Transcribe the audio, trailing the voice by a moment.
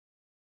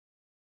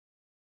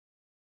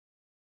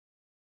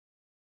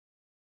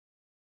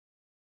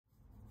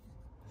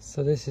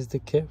So this is the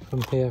kit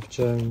from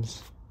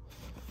pfjones.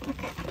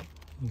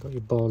 You've got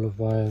your ball of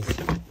wires,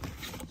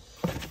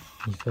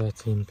 your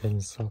 13-pin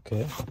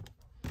socket,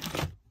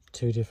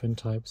 two different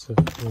types of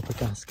rubber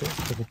gaskets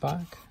for the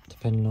back,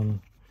 depending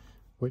on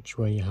which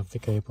way you have the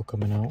cable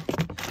coming out.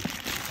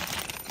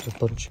 A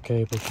bunch of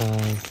cable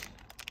ties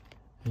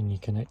and your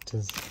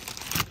connectors,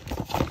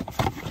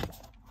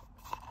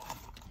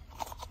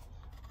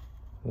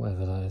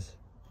 whatever that is.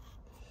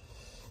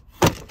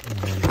 And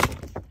then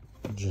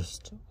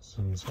just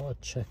some sort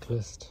of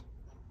checklist,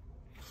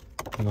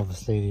 and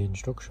obviously the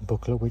instruction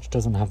booklet, which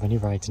doesn't have any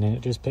writing in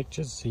it, just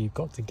pictures, so you've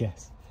got to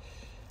guess.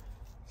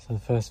 So the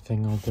first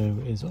thing I'll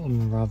do is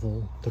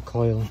unravel the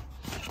coil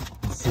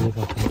and see if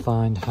I can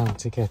find how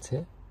to get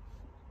it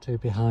to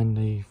behind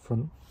the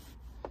front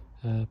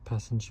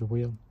passenger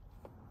wheel.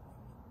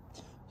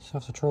 So I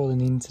have to troll in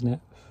the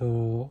internet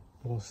for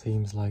what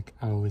seems like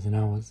hours and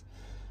hours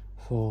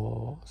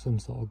for some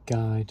sort of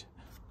guide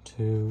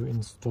to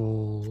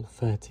install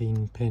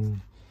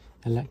 13-pin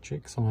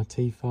electrics on a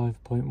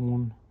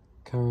T5.1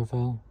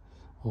 Caravelle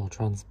or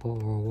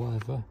Transporter or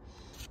whatever.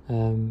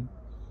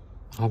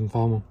 I haven't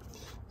found one,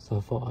 so I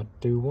thought I'd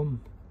do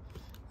one.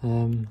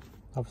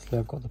 Obviously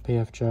I've got the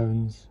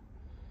pfjones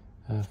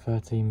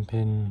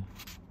 13-pin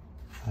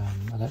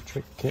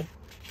electric kit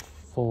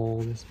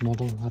for this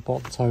model. I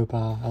bought the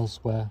Towbar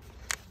elsewhere,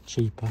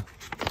 cheaper.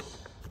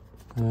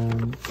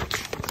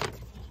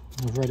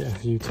 I've read it a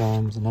few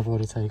times and I've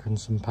already taken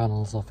some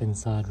panels off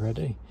inside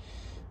ready,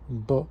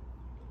 but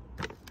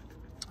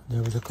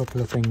there was a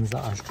couple of things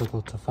that I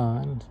struggled to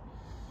find.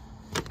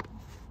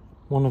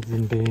 One of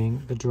them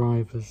being the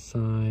driver's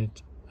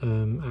side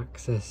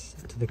access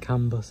to the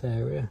CAN bus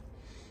area.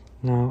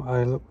 Now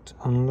I looked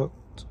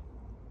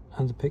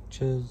at the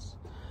pictures,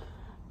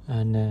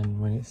 and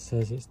then when it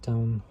says it's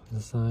down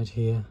the side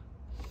here,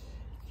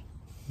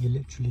 you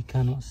literally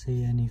cannot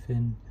see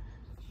anything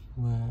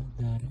where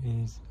there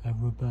is a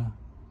rubber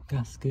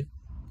gasket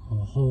or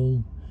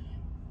hole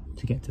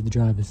to get to the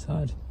driver's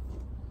side.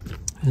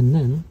 And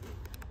then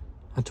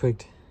I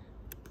twigged.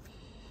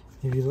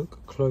 If you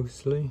look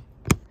closely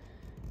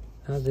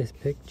at this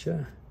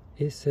picture,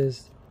 it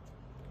says,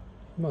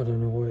 I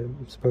don't know what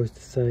I'm supposed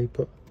to say,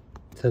 but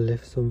to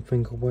lift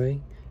something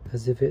away,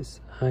 as if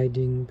it's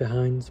hiding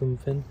behind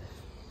something.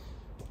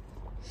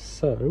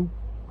 So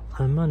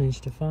I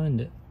managed to find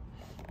it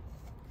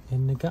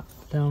in the gap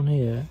down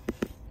here.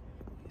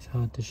 It's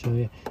hard to show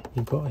you.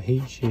 You've got a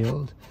heat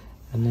shield,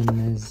 and then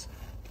there's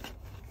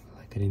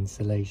like an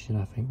insulation,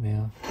 I think they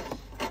are.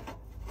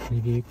 And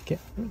if you get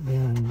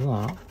behind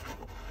that,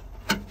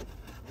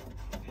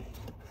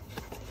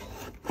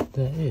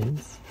 there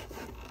is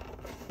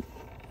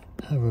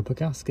a rubber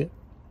gasket,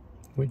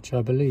 which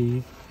I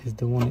believe is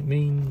the one it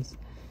means.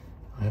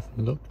 I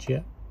haven't looked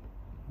yet,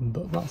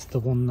 but that's the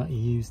one that you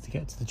use to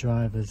get to the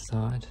driver's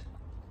side.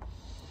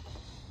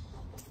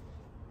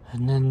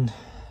 And then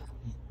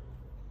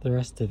the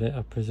rest of it,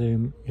 I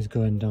presume, is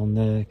going down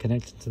there,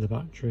 connected to the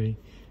battery,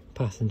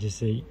 passenger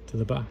seat to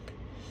the back.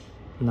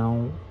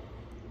 Now,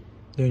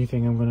 the only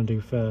thing I'm going to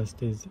do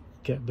first is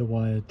get the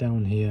wire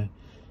down here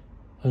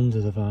under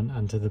the van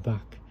and to the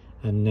back,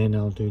 and then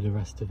I'll do the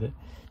rest of it,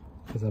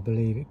 because I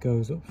believe it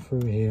goes up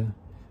through here,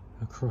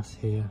 across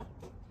here,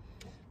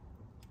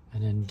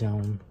 and then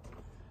down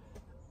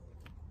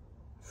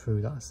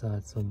through that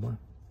side somewhere.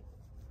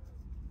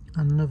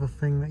 Another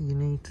thing that you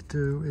need to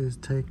do is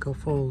take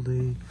off all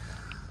the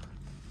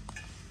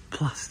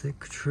plastic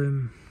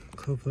trim,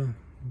 cover,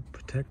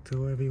 protector,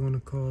 whatever you want to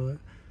call it,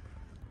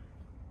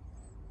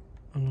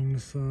 along the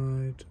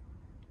side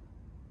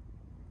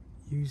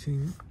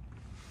using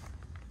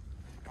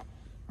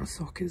a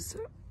socket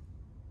set.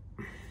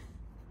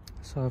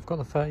 So I've got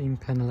the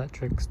 13-pin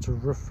electrics to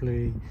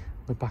roughly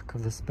the back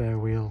of the spare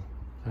wheel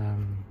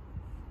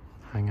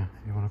hanger,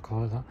 if you want to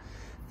call it that.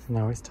 So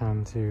now it's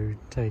time to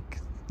take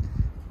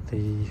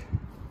the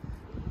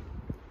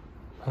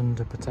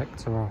under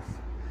protector off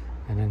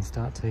and then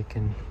start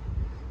taking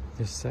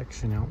this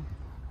section out.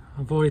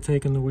 I've already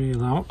taken the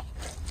wheel out,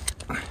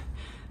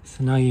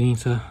 so now you need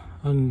to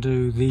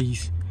undo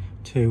these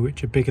two,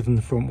 which are bigger than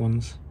the front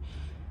ones,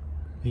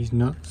 these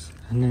nuts,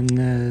 and then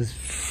there's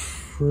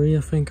 3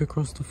 I think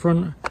across the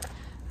front,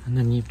 and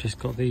then you've just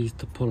got these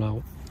to pull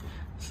out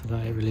so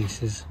that it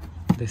releases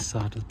this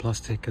side of the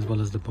plastic as well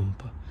as the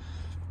bumper.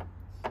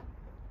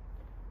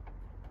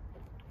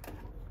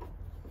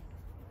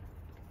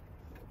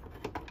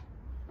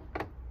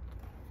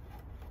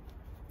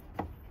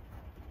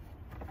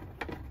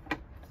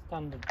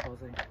 Standard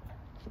posi.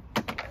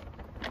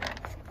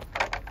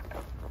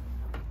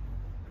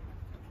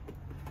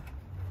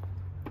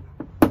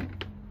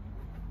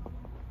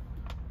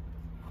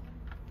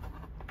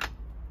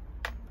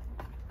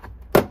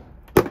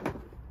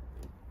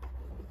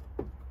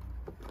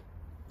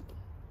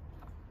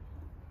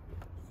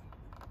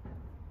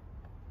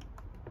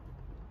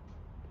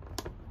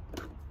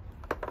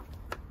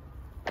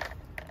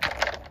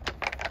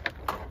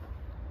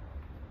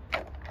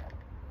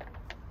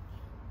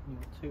 You've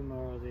got 2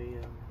 more of the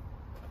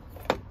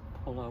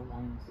pull-out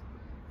ones.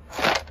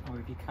 or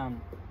if you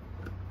can,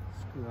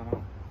 screw them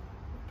out.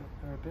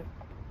 They're a bit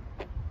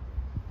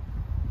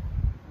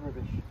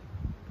rubbish.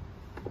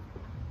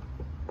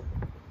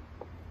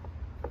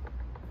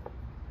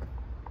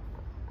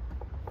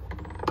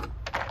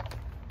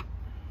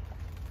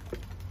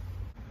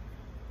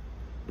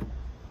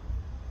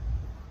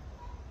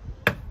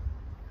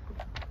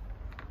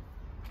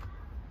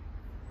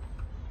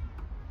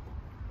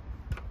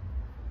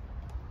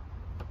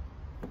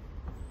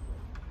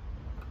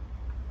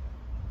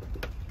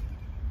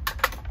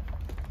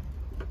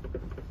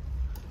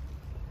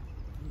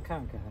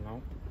 Can't get them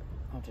out.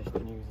 I've just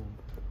been using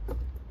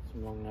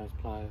some long nose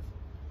pliers.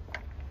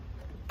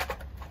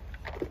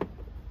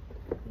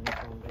 And this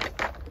one just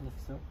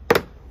lifts up,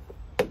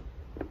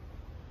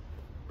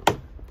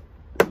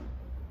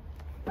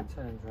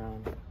 turns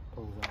around,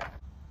 pulls out.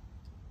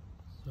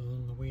 So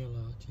on the wheel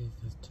arches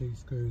there's 2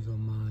 screws on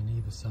mine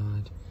either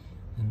side,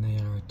 and they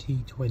are a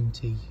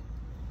T20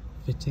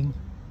 fitting.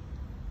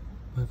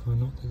 Whether or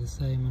not they're the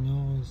same on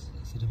yours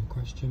is a different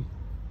question.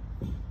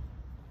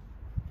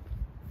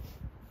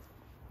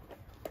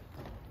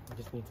 I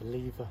just need to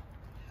lever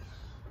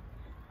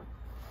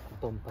the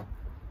bumper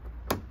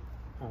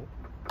out.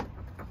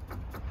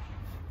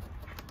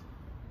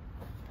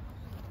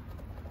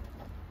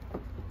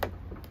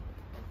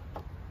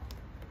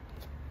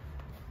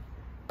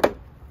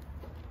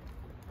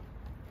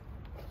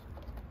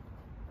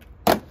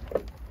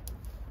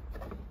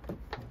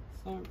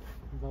 So,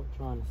 without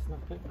trying to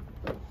snap it,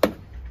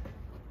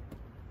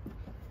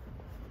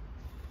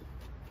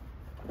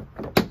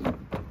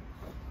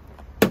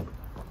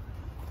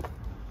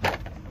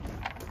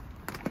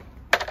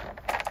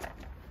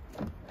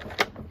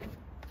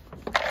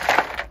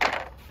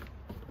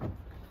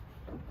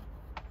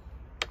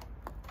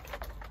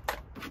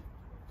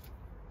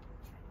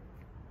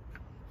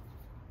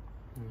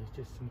 and there's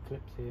just some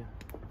clips here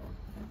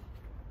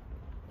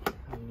I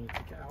need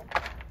to get out.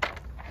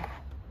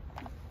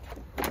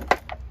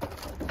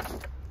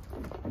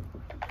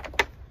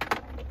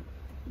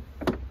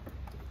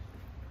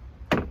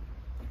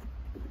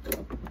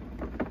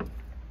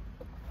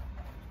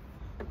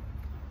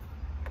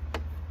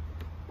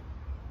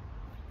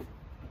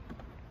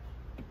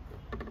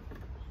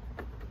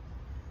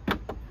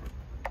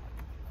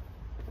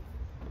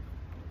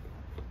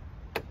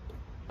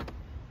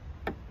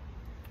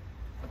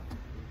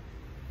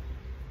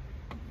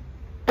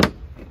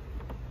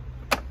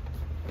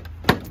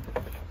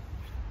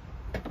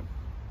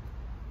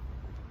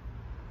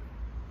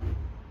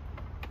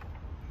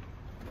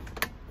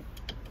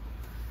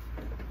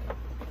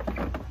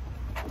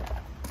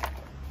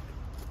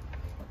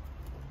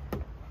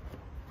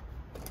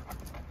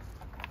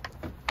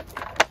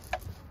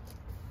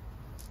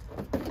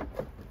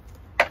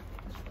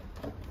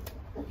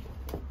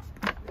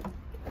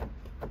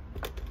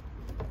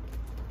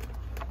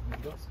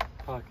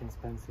 Parking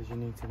sensors, you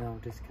need to now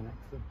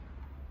disconnect them.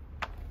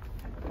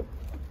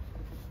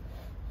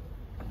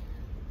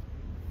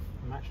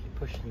 I'm actually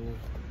pushing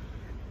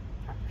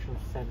the actual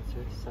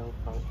sensor itself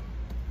out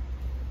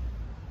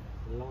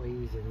a lot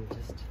easier than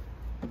just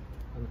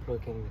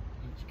unplugging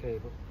each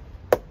cable.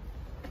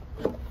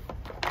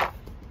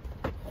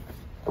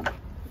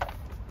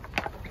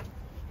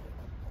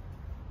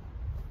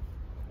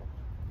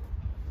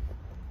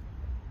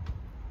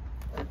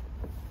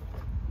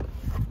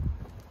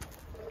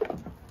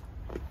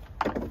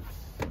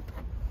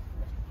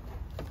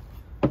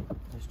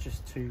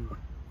 Just 2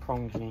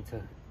 prongs you need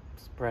to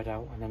spread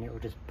out, and then it will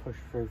just push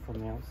through from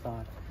the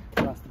outside.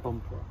 So that's the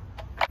bumper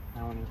off.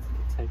 Now I need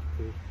to take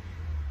the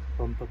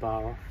bumper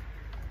bar off.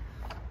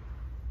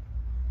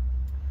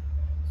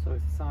 So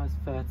it's a size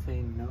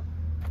 13 nut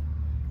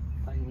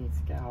that you need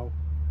to get out.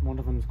 One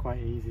of them is quite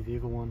easy, the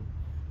other one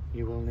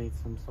you will need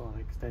some sort of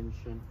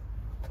extension.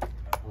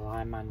 Well,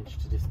 I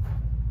managed to just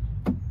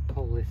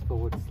pull this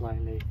forward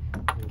slightly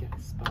and get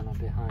a spanner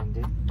behind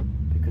it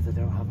because I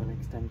don't have an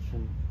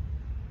extension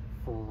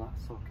for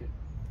that socket.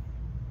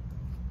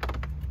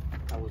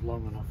 That was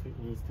long enough, it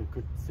needs a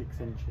good 6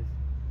 inches.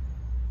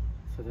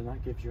 So then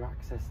that gives you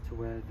access to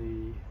where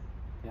the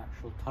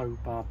actual tow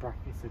bar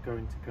brackets are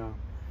going to go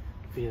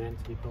for you then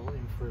to be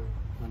bolting through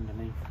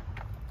underneath.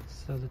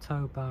 So the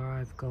tow bar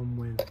I've gone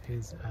with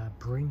is a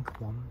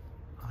brink one.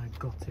 I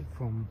got it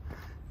from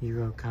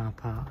Euro Car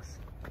Parts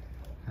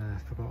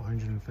for about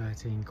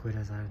 113 quid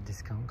as a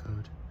discount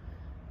code.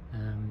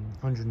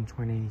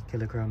 120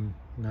 kilogram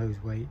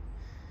nose weight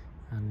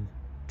and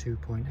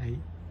 2.8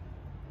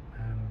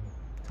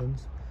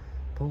 tons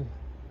pull.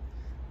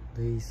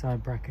 The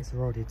side brackets are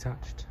already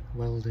attached,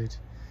 welded.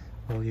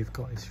 All you've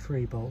got is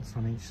 3 bolts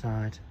on each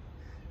side,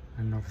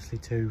 and obviously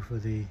 2 for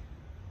the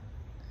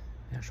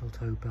actual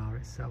tow bar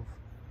itself.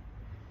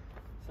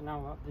 So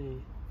now that the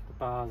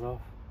bar's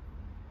off,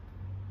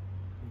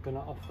 I'm going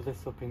to offer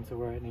this up into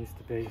where it needs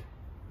to be,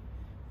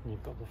 and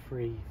you've got the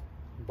 3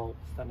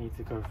 bolts that need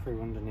to go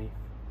through underneath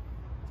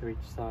to each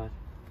side.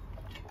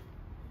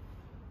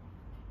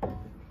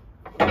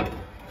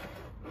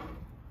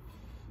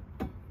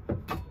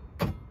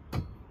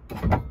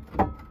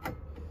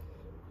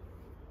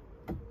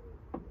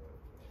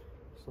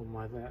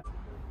 bottom way there.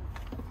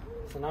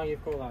 So now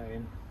you've got that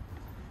in,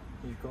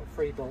 you've got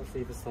 3 bolts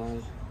either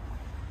side,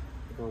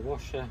 you've got a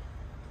washer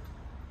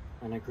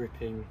and a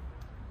gripping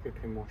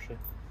washer.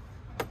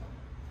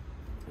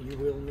 You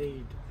will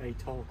need a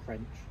torque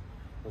wrench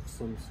of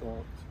some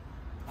sort,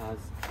 as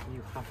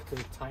you have to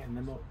tighten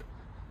them up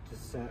to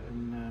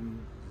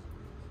certain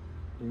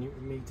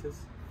Newton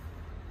meters.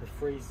 The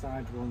 3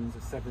 side ones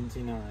are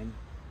 79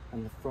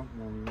 and the front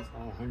ones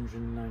are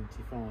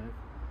 195.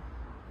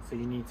 So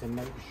you need to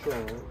make sure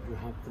you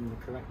have them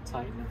the correct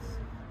tightness,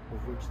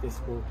 of which this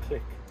will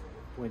click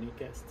when it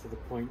gets to the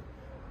point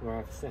where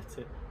I've set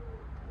it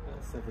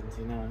at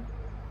 79.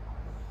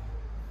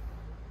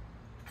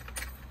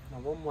 Now,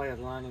 one way of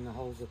lining the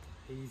holes up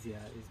easier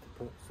is to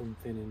put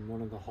something in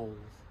one of the holes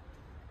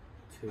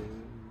to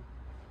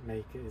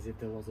make it as if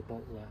there was a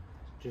bolt there,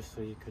 just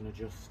so you can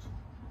adjust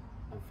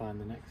and find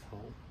the next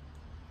hole.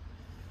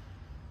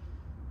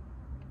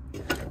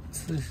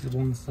 So this is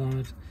one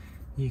side.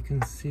 You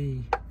can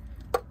see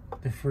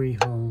the 3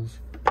 holes.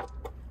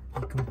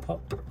 You can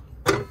pop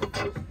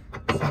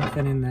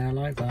something in there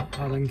like that,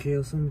 Allen key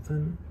or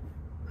something,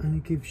 and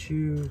it gives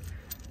you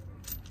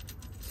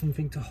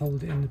something to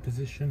hold it in the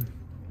position.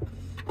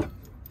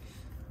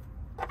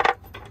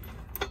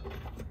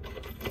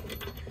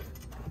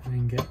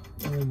 And get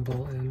one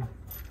bolt in.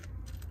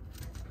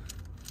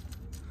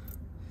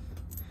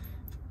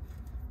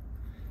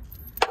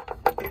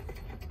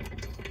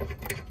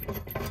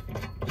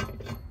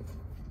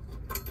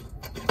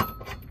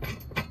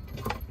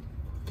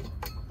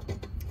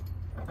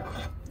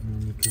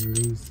 And you can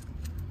lose.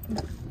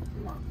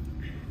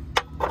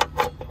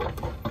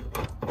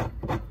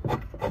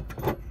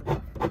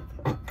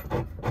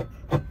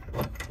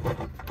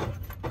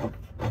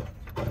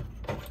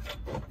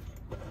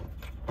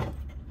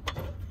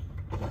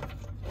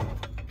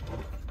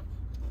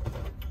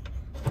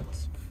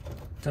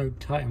 Don't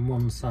tighten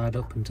one side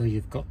up until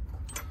you've got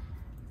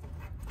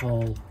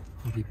all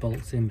of your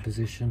bolts in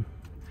position,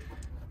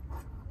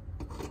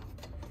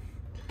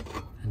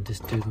 and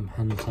just do them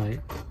hand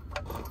tight.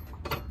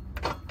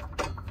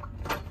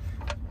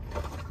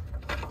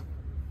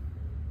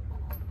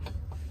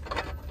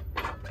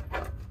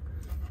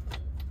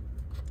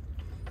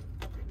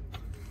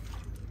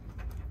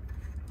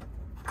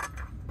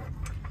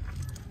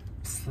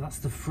 So that's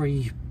the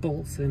 3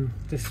 bolts in.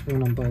 This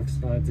one on both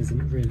sides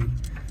isn't really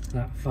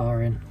that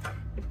far in,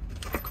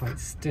 it's quite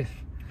stiff.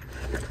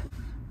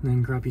 And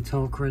then grab your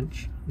torque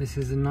wrench. This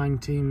is a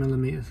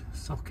 19mm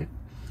socket.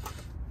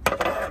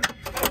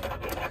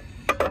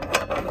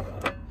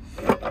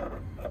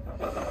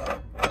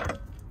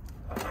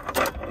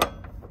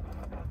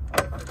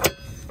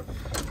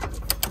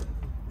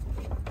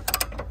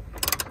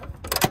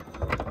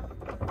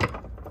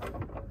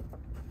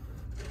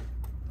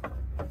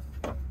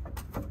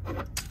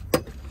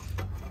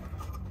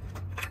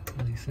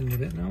 Loosen a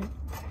bit now.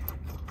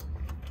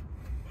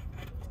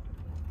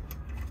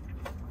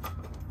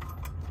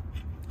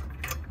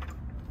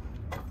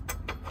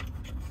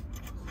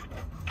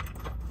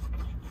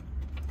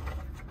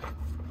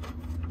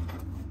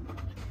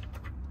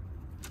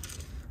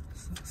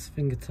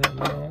 Finger tighten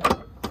now.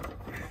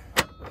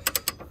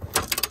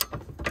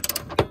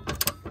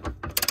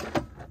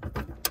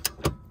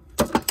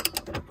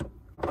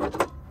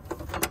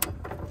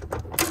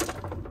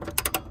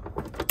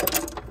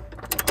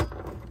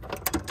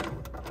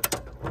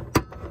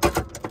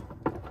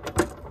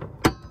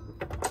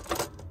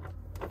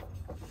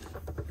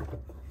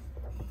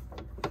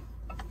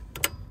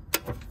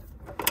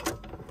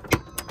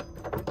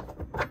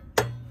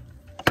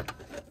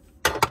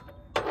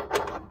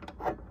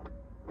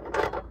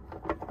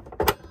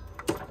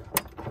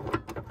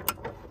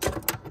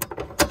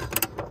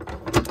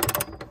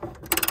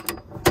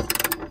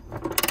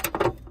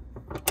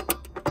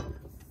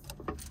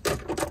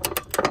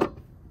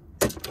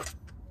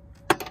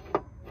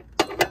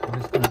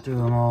 Do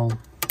them all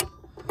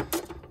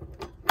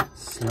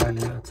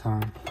slowly at a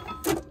time.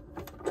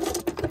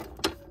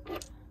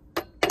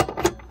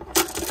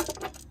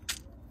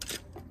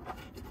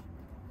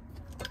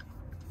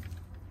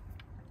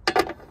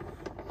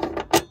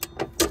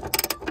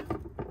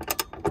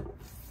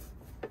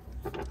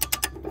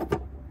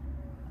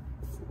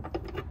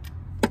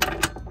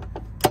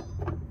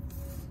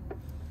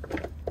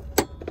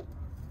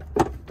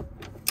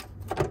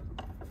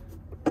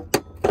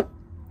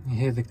 You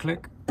hear the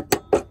click?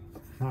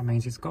 That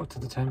means it's got to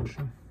the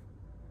tension.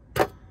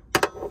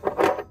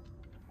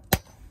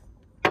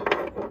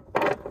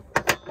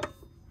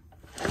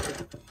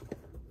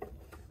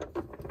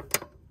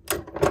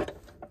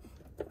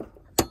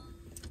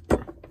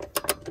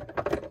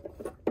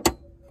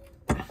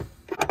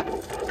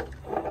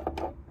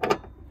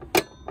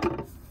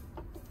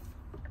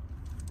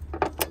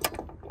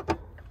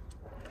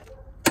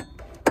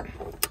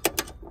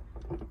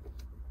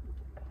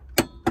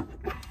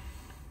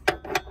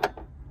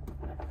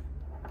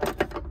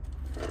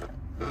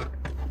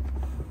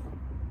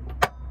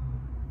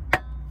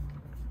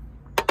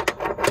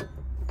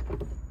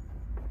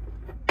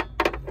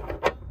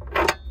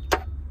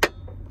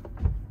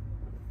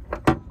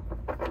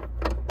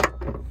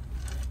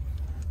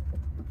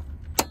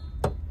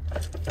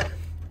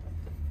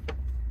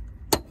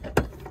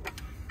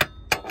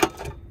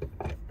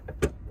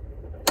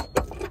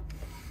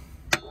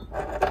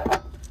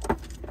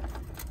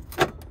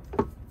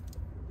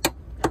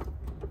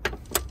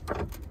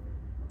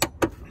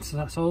 So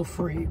that's all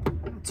three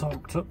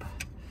torqued up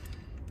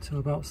to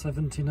about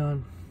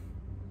 79.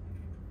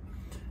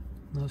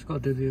 Now I've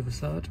got to do the other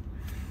side.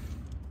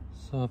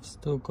 So I've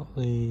still got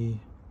the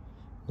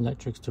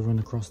electrics to run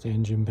across the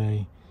engine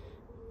bay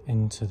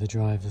into the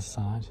driver's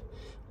side,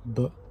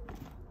 but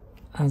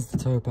as the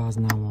tow bar's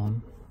now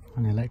on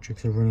and the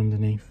electrics are run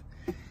underneath,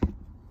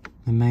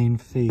 the main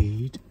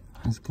feed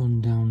has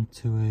gone down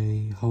to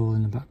a hole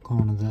in the back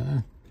corner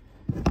there,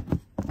 and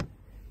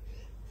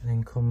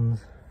then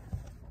comes,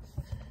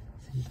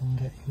 see if you can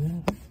get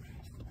in there,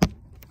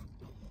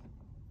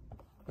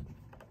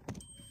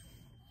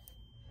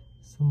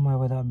 somewhere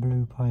where that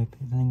blue pipe,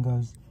 it then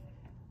goes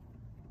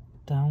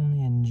down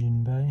the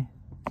engine bay.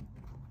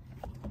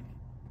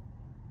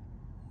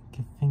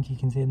 I think you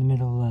can see it in the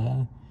middle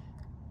there,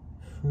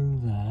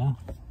 through there.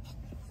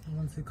 And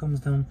once it comes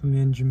down from the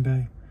engine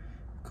bay,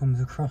 it comes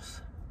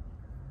across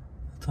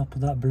the top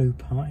of that blue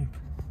pipe,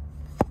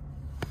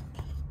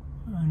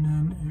 and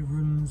then it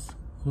runs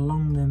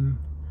along them,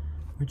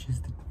 which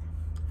is the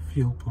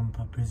fuel pump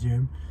I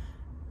presume,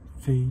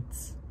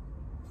 feeds,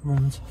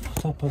 runs off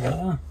the top of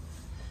there,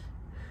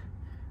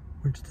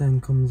 which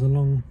then comes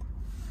along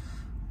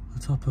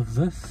the top of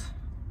this,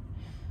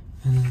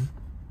 and then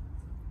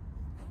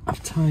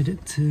I've tied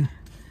it to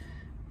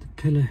the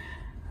pillar,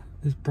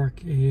 this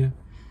bracket here,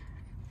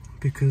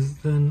 because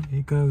then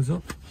it goes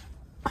up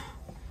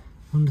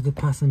under the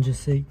passenger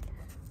seat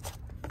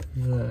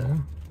there,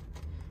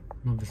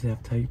 and obviously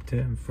I've taped it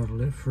and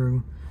throttled it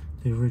through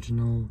the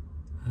original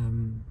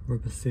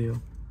rubber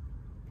seal.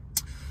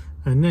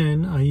 And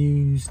then I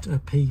used a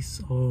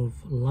piece of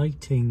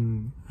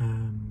lighting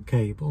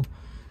cable,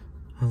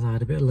 as I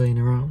had a bit laying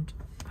around,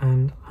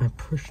 and I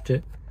pushed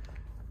it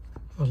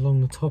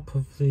along the top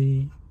of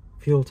the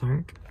fuel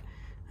tank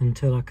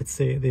until I could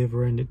see it at the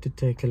other end. It did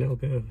take a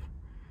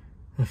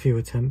few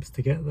attempts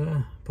to get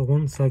there, but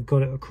once I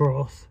got it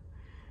across,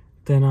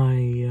 then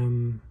I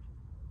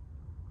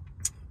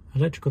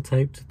electrical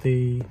taped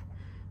the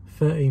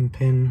 13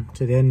 pin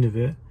to the end of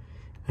it,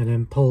 and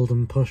then pulled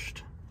and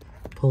pushed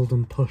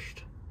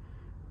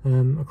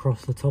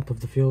across the top of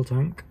the fuel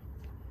tank.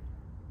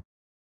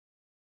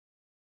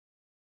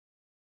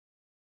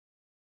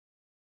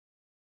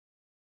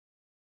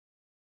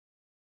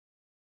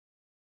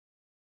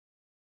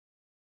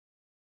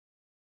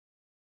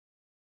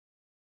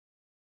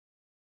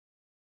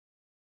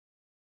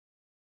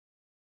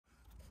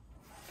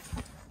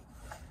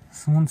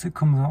 So once it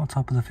comes out the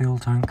top of the fuel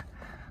tank,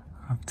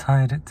 I've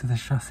tied it to the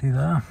chassis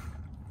there.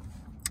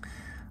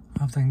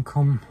 I've then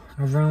come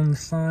around the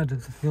side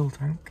of the fuel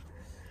tank,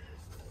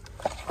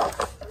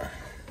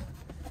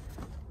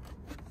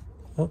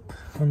 up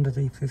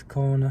underneath this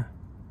corner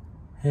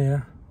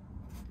here,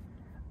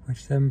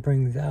 which then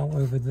brings it out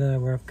over there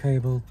where I've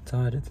cable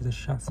tied it to the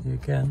chassis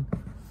again.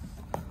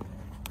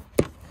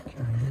 Try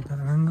and get a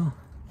better angle.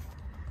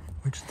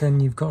 Which then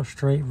you've got a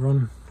straight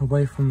run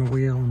away from the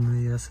wheel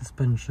and the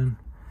suspension,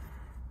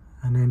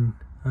 and then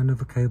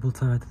another cable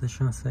tied to the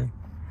chassis.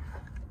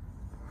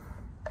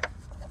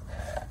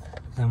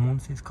 Then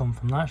once it's come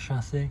from that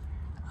chassis,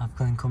 I've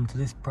then come to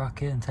this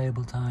bracket and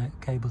cable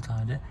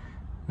tied it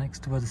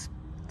next to where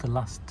the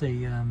last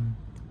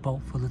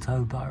bolt for the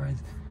tow bar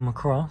is. Come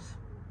across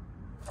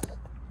to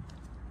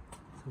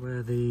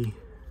where the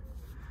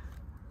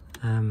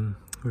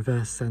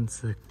reverse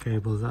sensor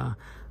cables are,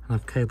 and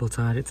I've cable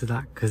tied it to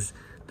that because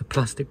the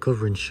plastic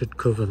covering should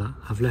cover that.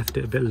 I've left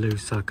it a bit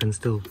loose so I can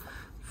still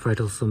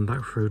threadle some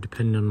back through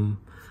depending on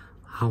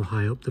how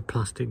high up the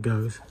plastic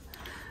goes.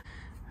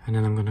 And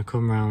then I'm going to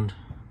come round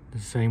the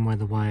same way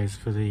the wires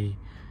for the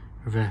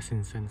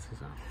reversing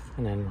sensors are,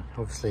 and then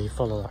obviously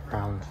follow that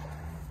round,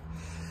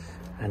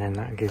 and then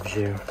that gives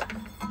you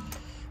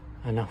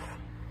enough.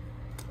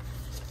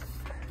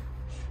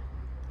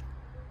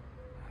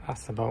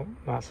 That's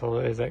all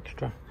it is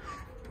extra,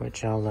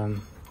 which I'll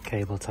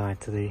cable tie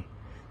to the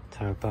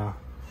tow bar,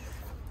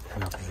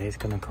 and obviously it's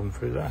going to come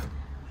through there.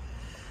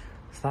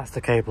 So that's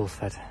the cable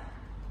fed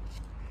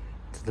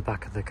to the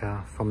back of the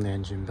car from the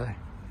engine bay.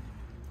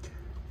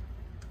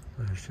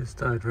 It's just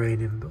started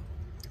raining, but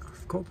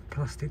I've got the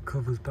plastic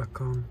covers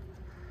back on,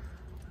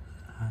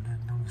 and then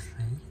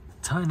obviously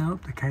tying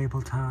up the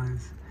cable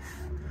ties.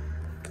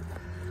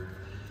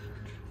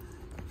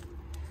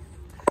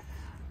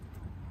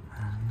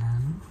 And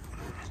then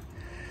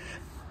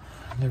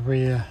the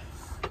rear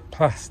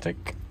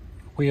plastic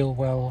wheel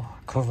well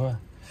cover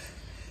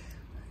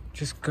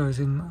just goes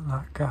in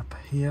that gap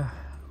here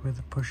where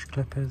the push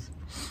clip is,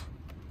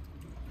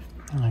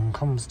 and then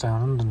comes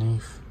down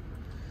underneath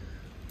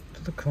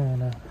to the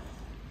corner.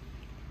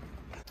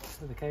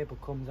 So the cable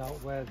comes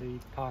out where the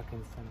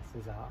parking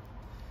sensors are.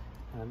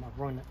 I've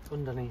run it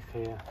underneath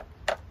here.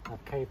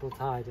 I've cable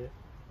tied it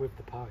with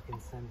the parking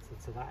sensor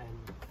to that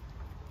end,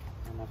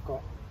 and I've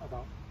got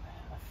about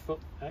a foot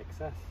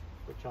excess,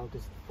 which I'll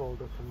just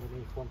fold up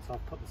underneath once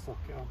I've put the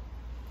socket on.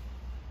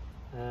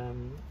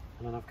 And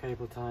then I've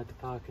cable tied the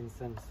parking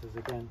sensors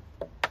again,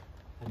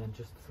 and then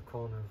just the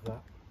corner of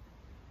that.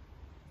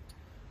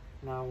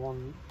 Now,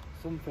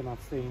 something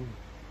I've seen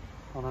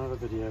on another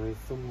video is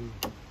someone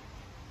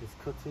is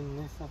cutting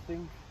this, I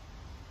think,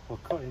 or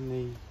cutting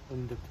the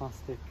under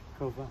plastic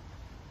cover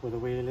where the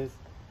wheel is.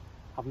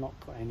 I've not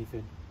cut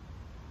anything.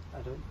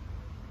 I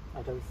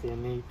don't see a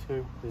need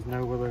to. There's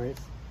nowhere where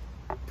it's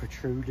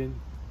protruding,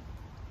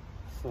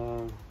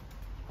 so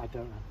I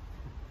don't know.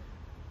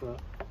 But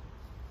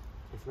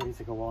it's ready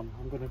to go on.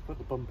 I'm going to put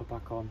the bumper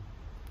back on,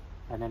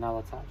 and then I'll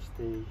attach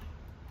the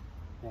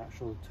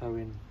actual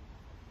towing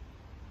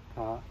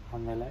part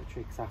and the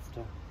electrics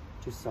after,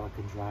 just so I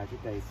can drive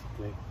it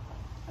basically.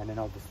 And then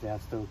obviously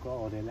I've still got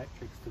all the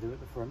electrics to do at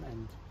the front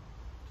end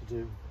to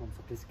do once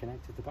I've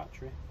disconnected the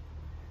battery.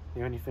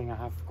 The only thing I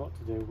have got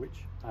to do,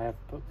 which I have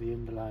put the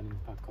underlinings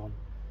back on,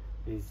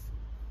 is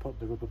put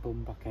the rubber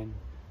bum back in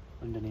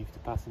underneath the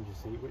passenger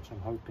seat, which I'm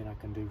hoping I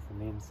can do from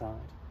the inside.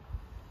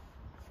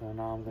 So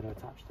now I'm going to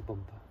attach the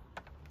bumper.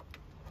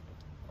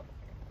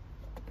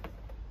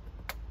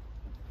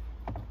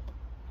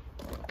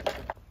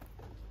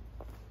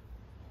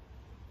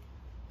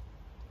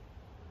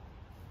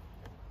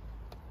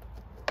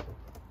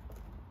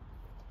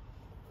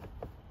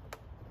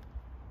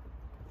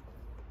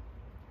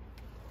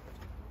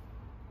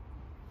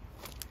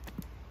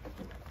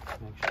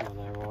 Make sure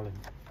they're all in.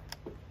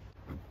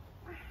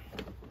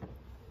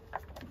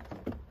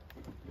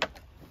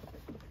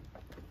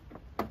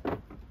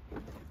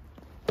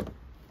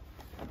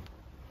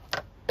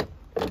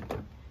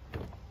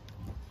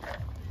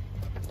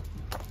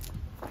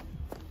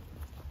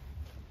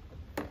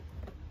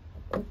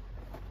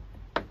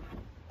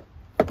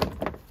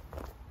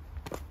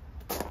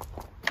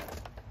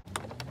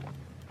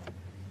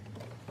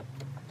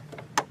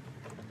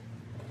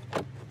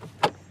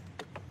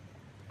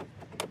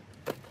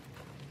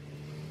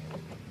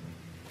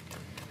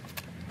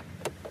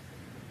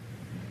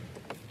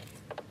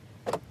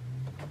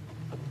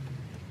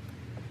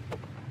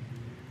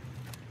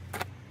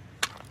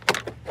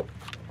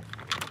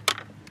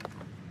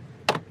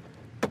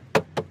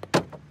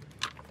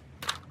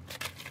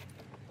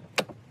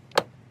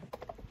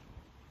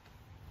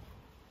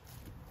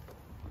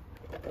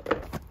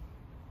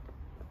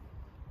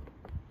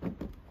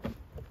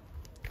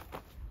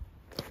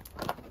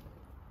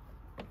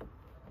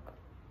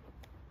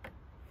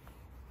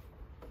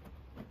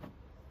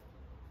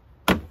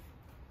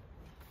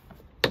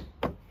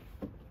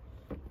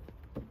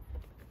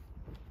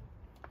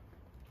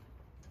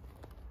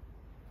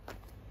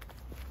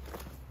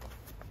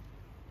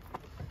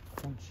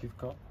 Once you've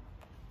got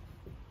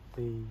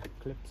the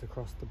clips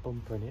across the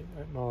bumper and it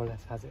more or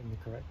less has it in the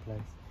correct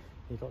place,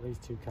 you've got these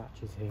two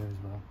catches here as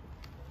well.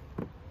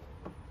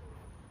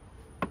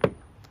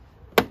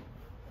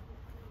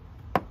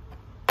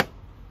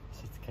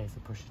 It's just a case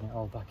of pushing it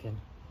all back in.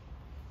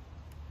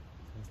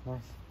 So it's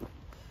nice.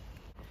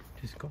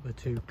 Just got the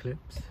two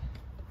clips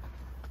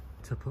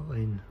to put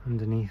in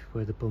underneath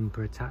where the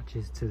bumper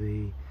attaches to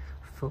the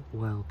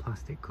footwell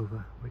plastic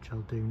cover, which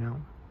I'll do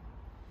now.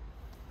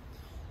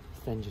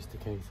 It's then just a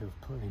case of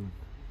putting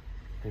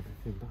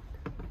everything back.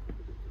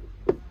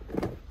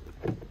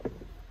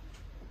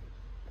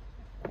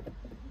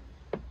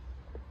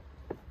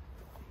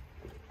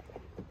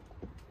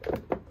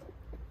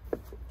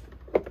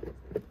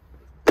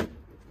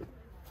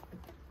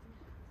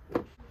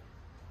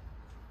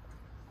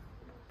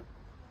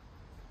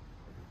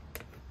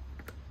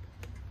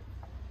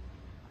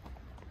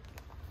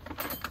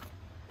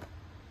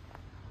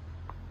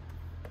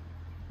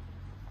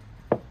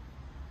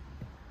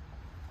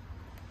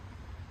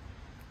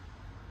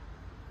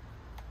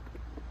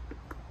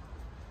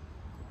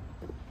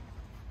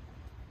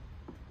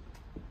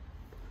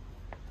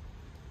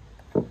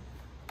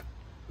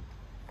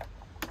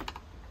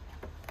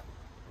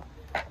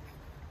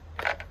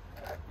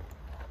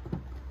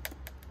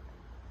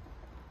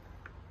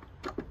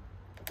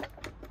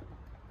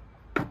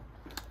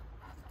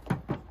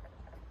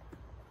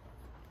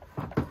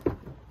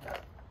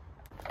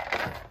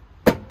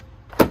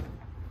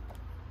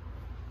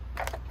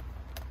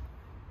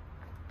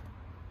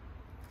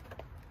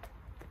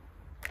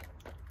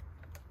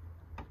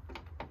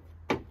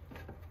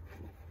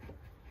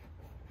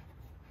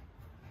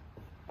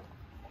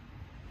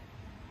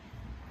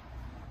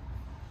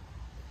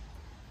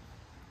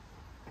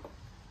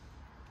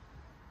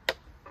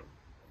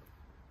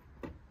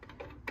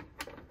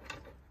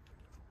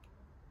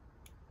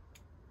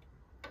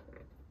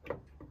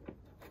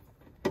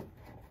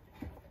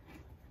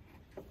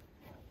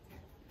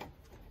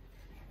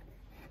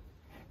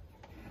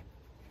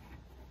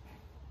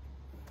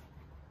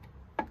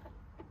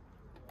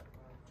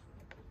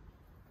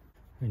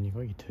 And you've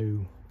got your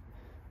two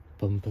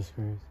bumper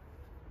screws.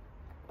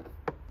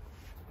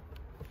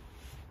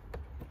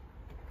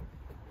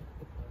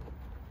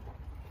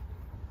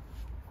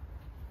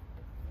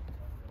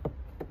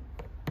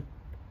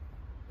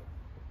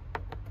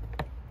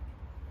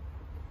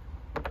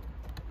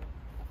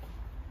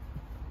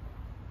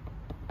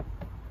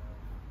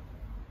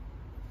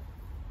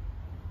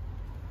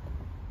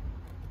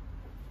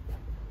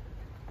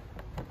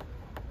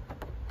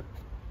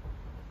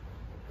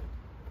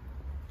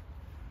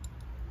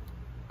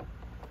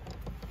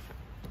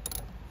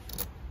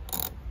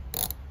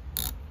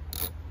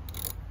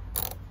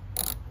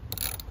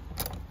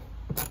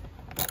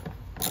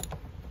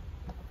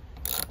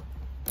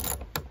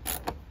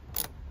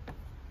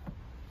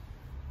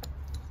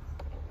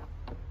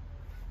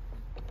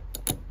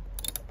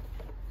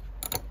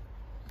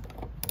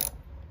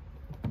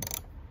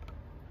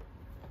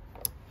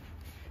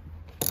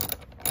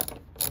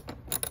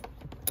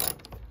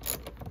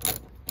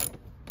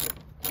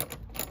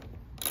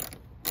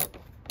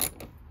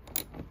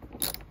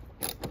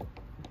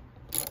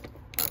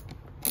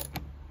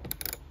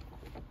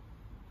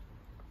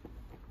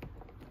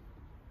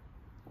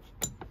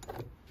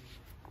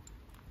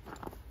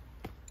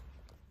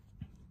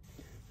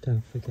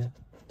 Don't forget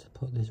to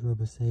put this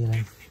rubber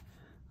sealing.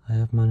 I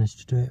have managed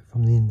to do it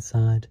from the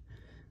inside,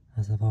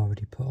 as I've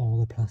already put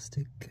all the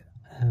plastic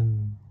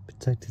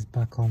protectors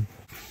back on.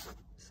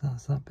 So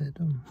that's that bit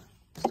done.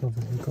 Just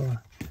obviously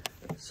got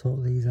to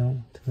sort these out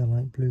to the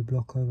light blue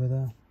block over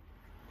there.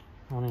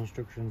 On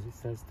instructions it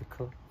says to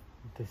cut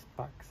this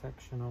back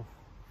section off,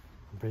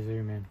 I'm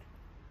presuming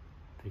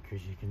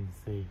because you can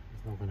see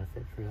it's not going to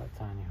fit through that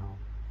tiny hole.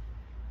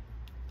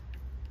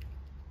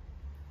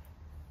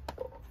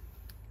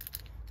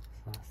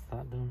 So that's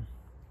that done.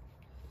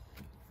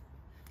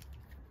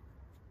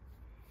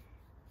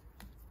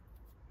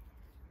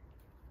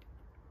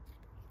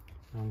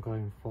 I'm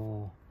going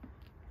for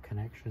a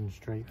connection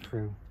straight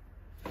through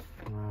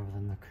rather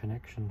than the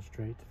connection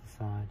straight to the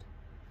side.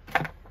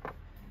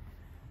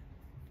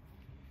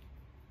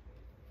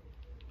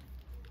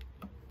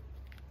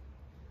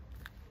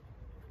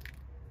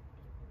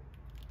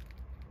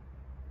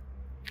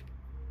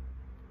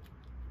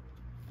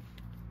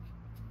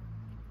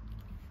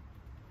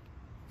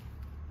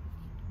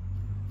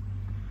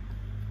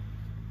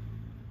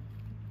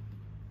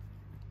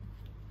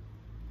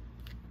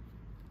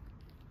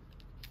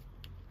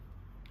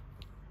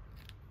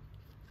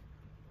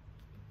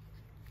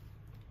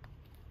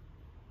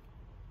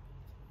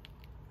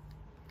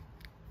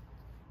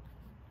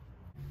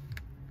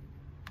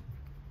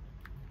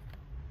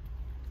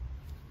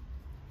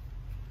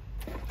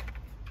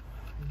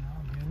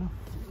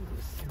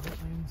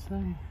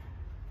 Say.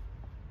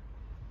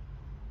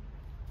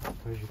 I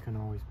suppose you can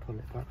always pull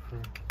it back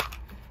through.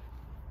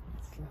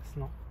 Let's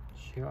not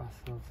shoot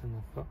ourselves in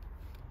the foot.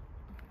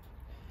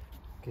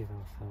 Give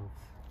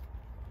ourselves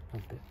a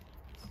bit.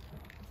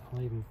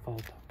 I'll even fold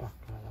that back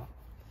like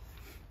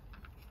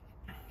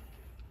that.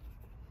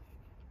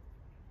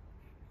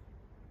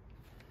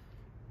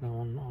 Now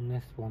on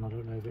this one, I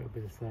don't know if it'll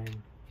be the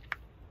same.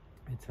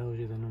 It tells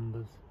you the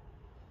numbers,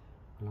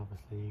 and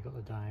obviously you got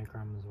the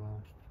diagram as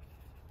well.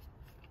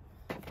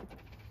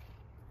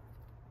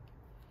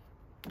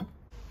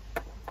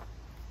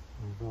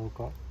 We've all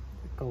got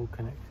the gold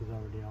connectors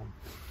already on.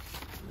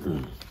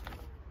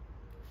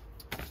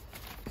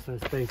 So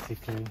it's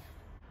basically,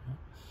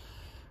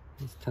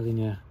 it's telling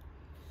you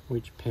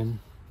which pin,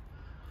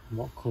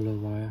 what colour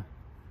wire.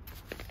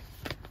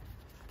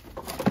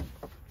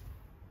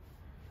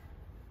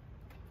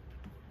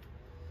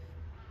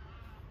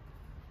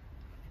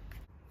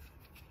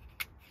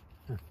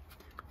 Just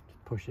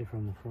push it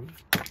from the front.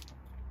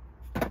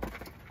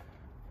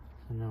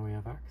 So now we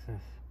have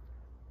access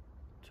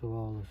to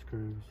all the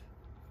screws.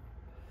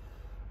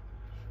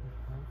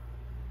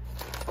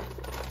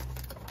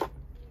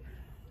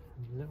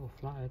 A little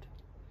flattered.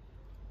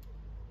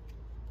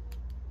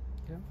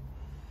 Yep.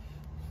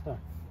 So,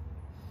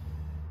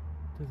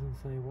 doesn't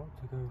say what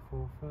to go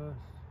for first.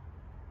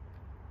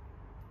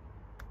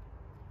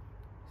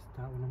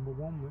 Start with number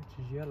 1,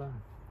 which is yellow.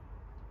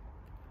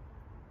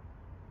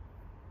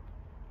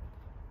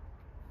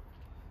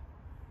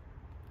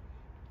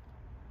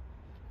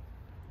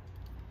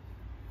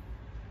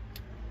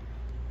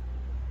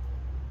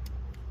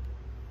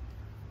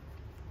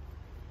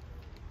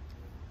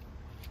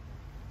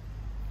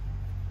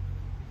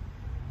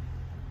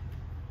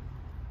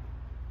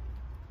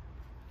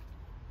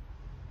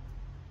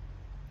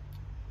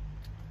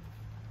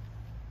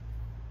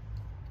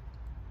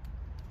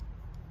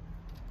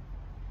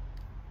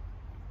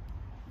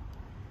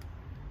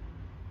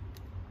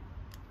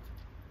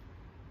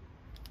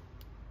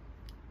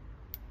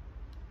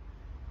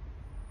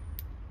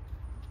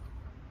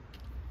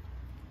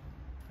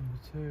 Number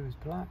 2 is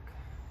black.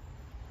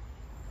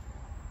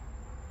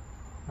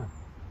 Oh,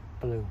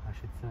 blue, I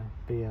should say.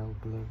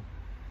 BL blue.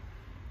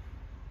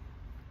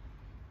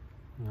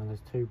 Now there's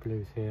 2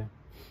 blues here.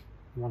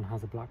 One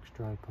has a black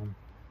stripe on,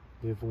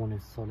 the other one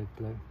is solid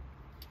blue.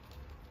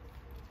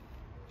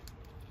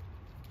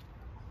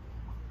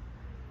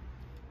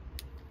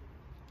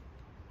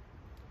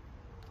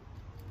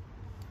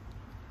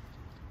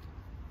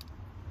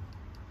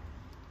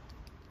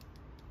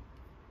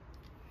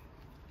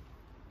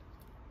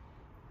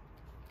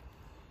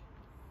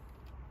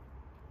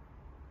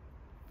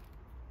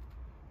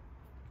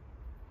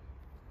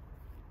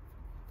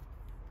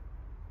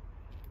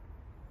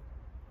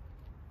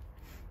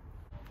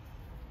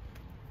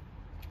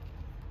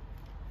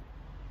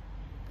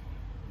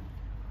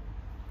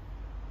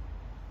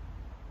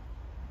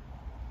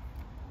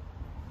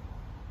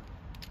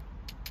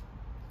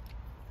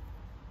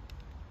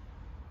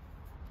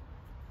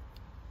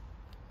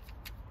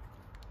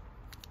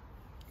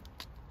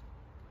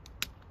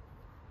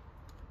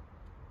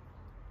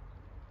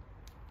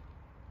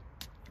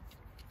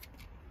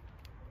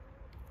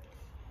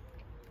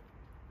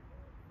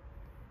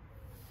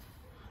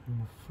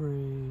 Number 3,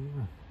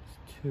 oh,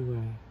 it's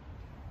 2A.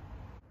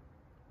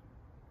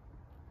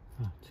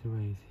 Oh,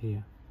 2A is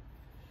here.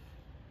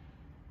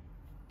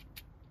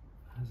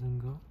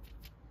 Hasn't got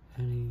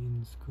any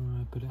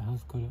inscribed, but it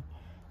has got it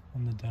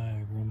on the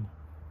diagram.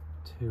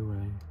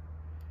 2A,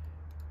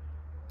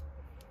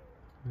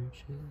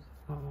 which is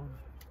that one.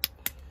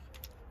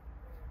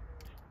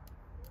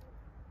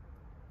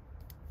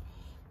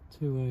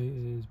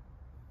 2/8 is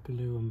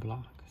blue and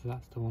black, so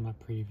that's the one I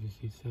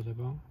previously said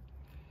about.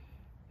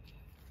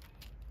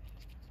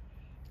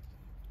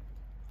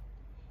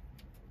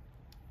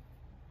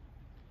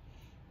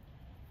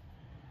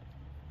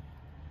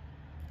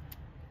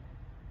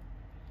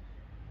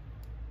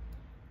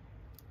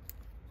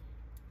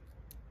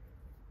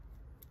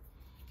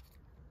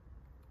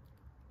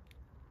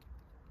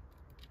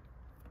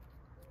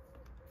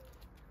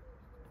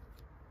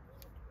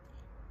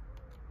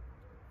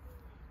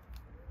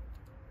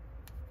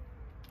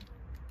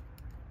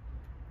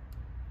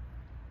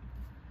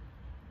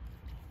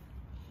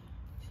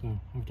 So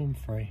I've done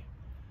 3.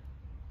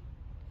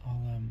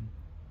 I'll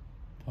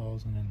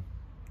pause and then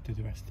do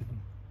the rest of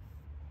them.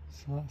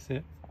 So that's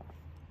it.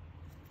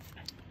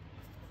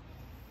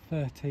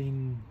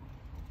 13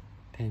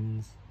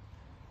 pins.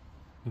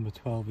 Number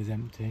 12 is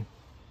empty.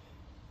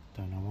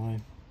 Don't know why.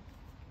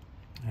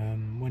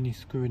 When you're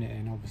screwing it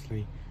in,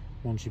 obviously,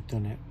 once you've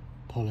done it,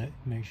 pull it.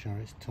 Make sure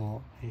it's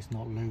taut. It's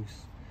not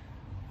loose.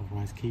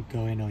 Otherwise, keep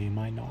going, or you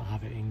might not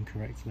have it in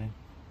correctly.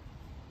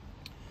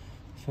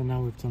 So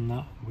now we've done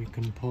that, we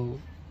can pull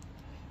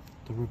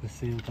the rubber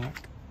seal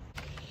back.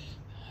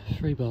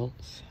 3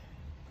 bolts,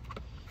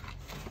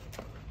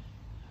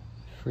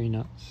 3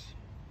 nuts,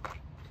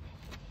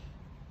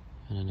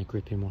 and then a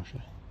gripping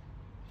washer.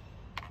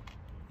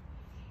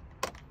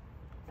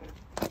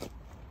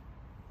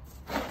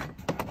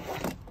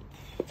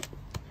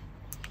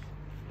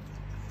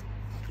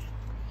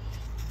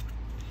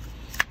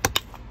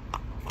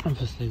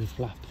 Obviously the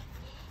flap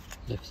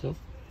lifts up,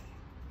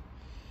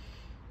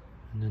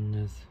 and then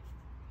there's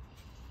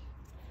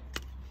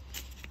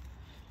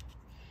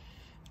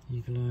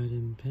your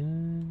gliding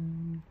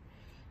pin.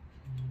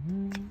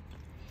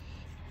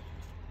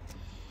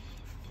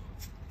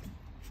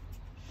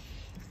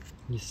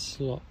 Your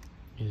slot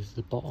is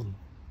the bottom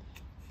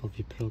of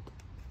your plug,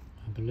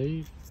 I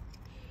believe.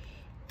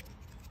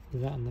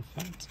 That and the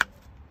fat.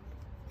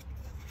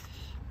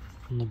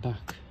 On the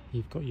back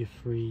you've got your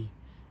 3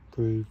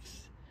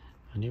 grooves,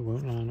 and it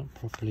won't line up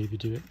properly if you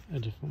do it a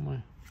different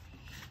way.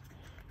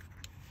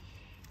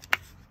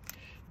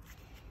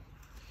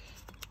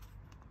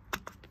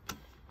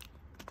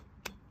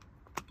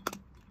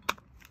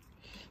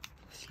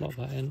 Slot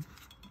that in.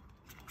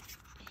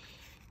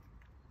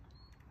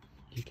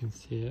 You can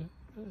see it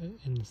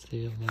in the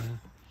seal there.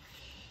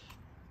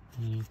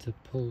 You need to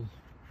pull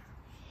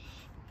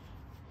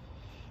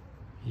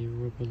your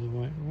rubber the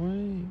right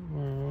way.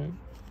 Right.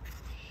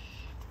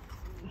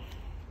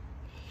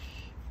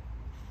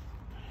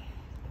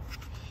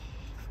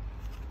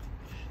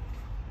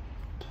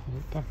 Pull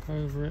it back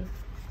over it.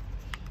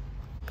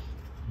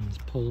 And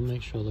just pull,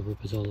 make sure the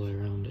rubber's all the way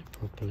around it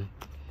properly.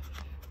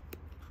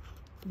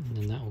 And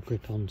then that will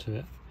grip onto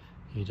it.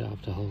 You don't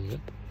have to hold it.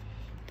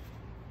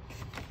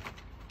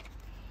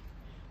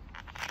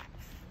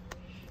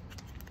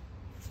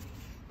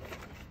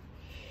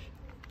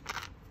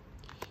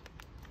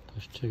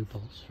 Push 2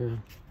 bolts through.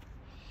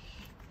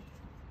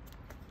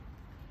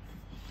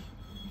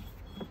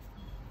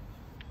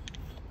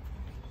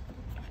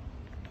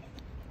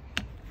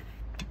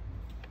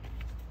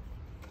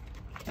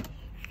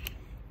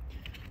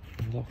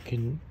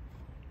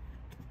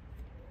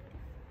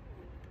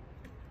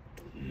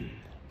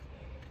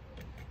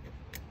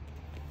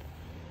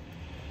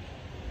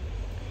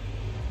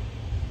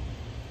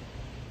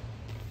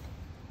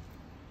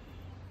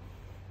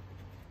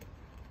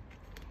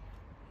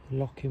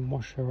 Locking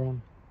washer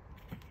on.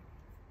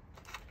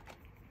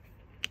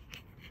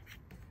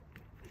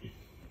 You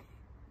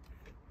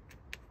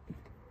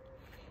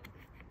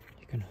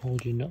can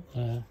hold your nut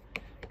there.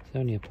 It's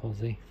only a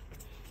posi.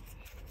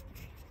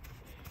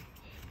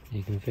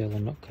 You can feel the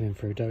nut coming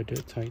through. Don't do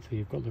it tight till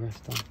you've got the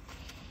rest on.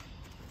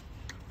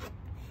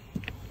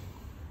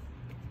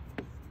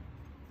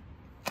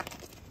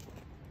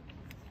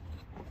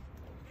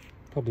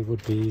 Probably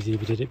would be easy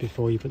if you did it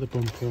before you put the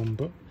bumper on,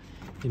 but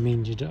it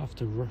means you don't have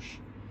to rush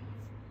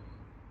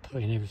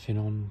putting everything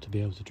on to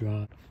be able to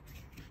drive.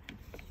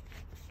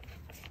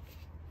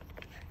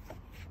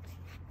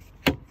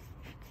 That's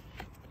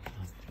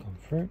gone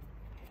through.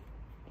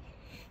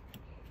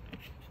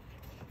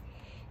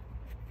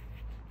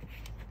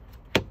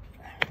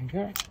 There we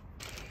go.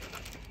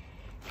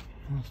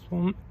 Last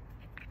one.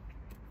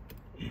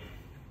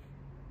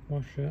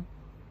 Wash it.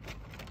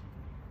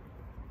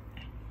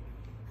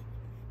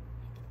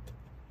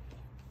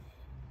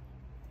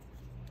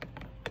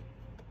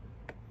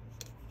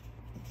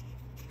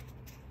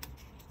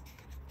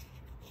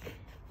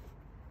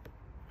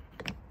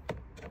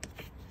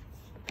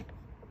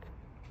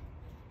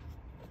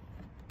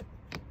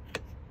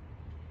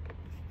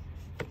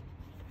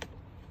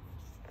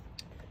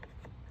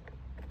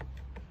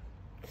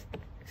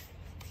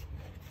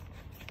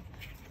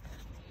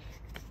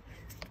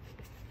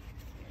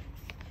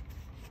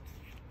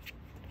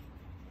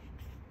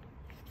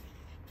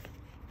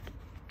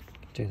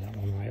 Do that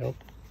one right up.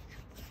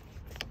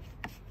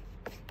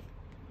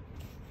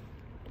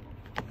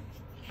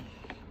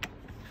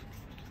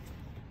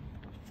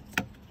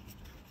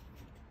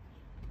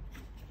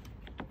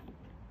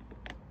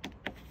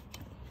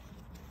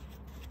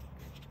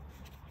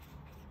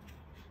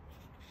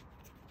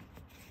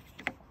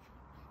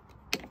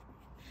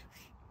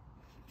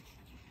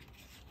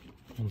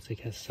 once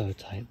it gets so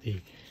tight, the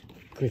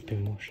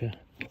gripping washer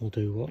will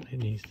do what it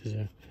needs to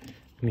do.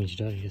 It means you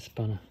don't need a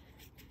spanner.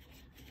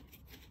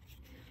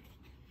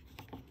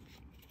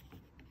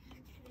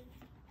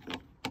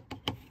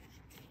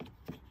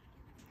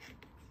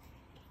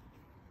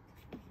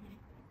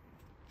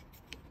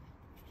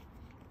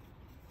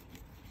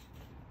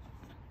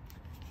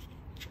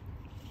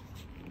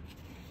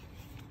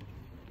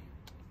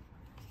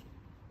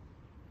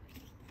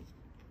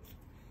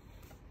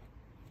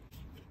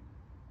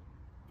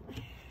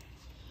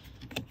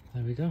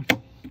 There we go.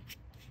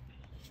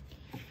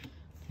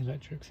 The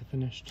electrics are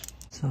finished.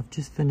 So I've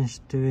just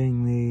finished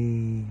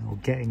doing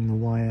getting the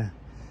wire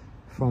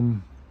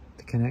from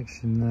the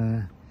connection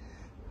there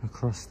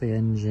across the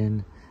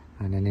engine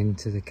and then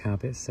into the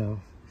cab itself.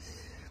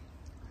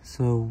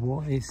 So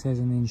what it says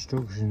in the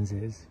instructions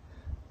is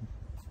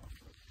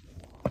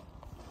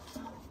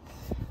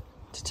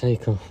to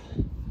take off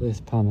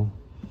this panel,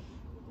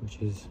 which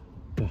is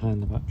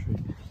behind the battery,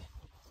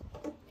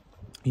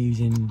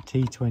 using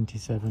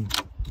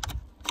T27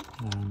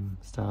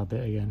 star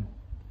bit again,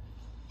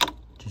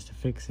 just a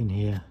fix in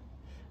here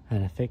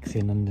and a fix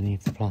in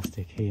underneath the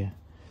plastic here,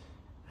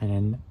 and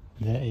then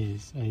there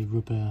is a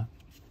rubber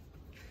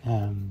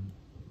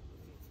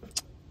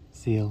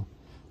seal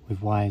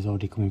with wires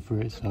already coming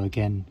through it. So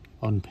again,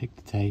 unpick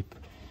the tape,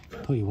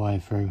 put your wire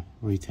through,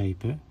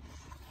 retape it.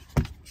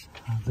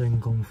 I've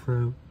then gone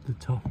through the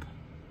top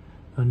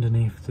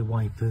underneath the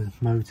wiper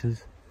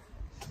motors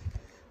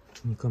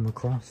and come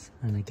across,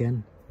 and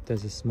again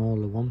there's a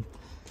smaller one,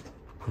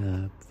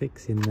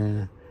 fixing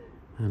there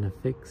and a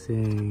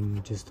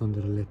fixing just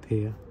under the lip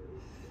here,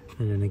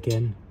 and then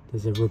again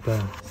there's a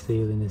rubber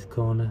seal in this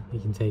corner. You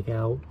can take it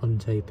out,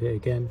 untape it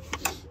again,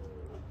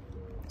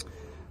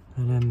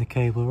 and then the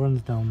cable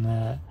runs down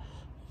there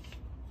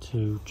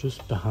to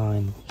just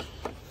behind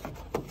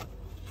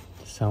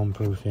the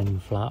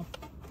soundproofing flap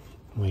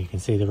where you can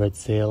see the red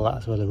seal.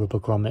 That's where the rubber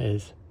grommet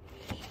is.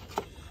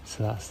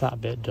 So that's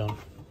that bit done,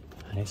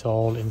 and it's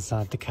all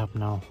inside the cab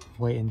now,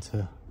 waiting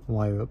to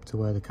wire up to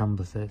where the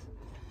canvas is.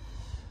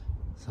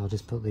 So I'll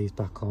just put these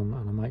back on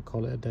and I might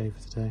call it a day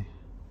for today.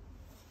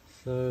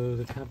 So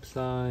the cab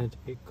side,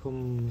 it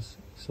comes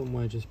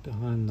somewhere just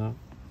behind that.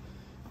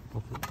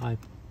 I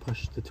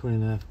pushed the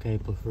 2.5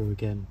 cable through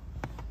again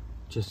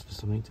just for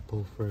something to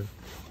pull through.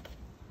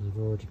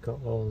 I've already got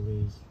all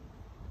these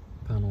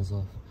panels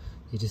off.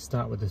 You just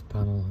start with this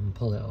panel and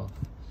pull it off,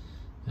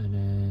 and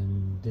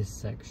then this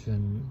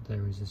section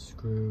there is a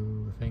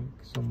screw, I think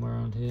somewhere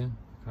around here,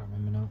 I can't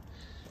remember now,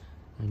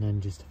 and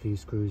then just a few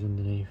screws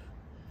underneath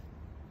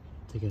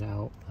to get it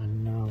out.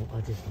 And now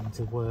I just need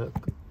to work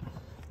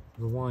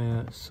the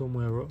wire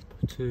somewhere up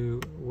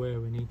to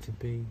where we need to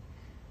be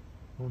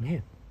on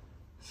here.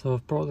 So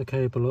I've brought the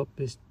cable up,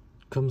 it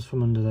comes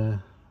from under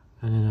there,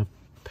 and then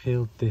I've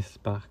peeled this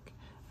back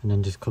and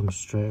then just comes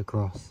straight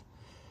across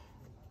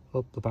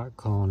up the back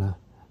corner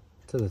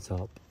to the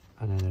top,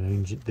 and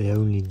then they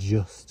only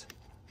just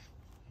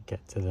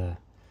get to there.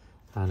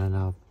 And then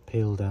I've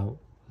peeled out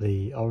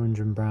the orange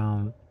and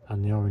brown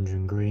and the orange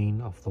and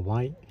green off the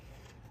white,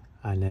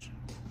 and then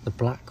the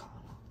black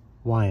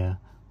wire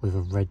with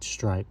a red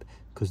stripe,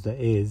 because there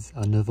is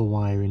another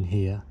wire in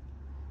here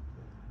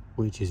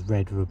which is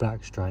red with a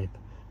black stripe,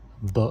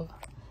 but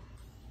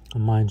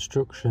on my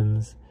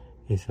instructions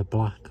it's a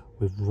black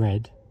with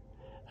red,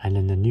 and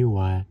then the new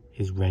wire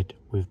is red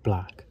with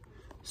black.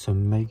 So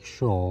make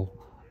sure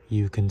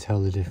you can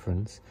tell the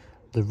difference.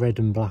 The red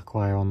and black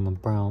wire on the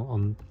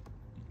brown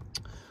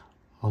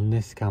on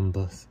this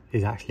canvas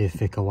is actually a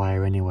thicker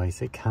wire anyway,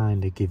 so it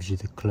kind of gives you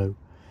the clue.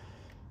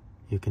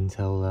 You can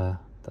tell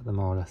that they're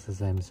more or less the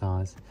same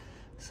size.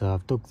 So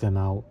I've dug them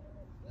out.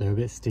 They're a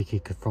bit sticky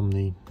from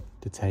the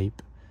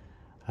tape,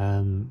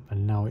 and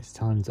now it's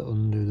time to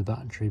undo the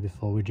battery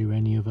before we do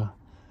any other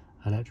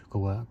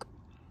electrical work.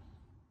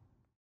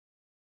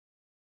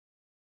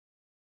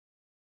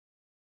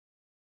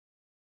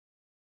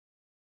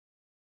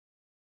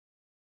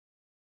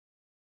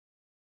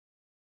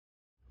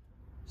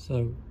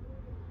 So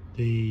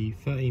the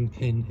 13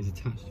 pin is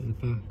attached at the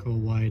back, all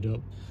wired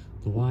up.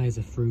 The wires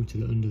are through to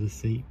the under the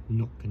seat,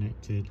 not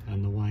connected,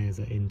 and the wires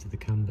are into the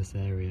canvas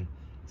area,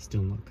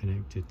 still not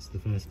connected. So the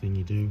first thing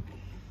you do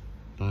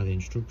by the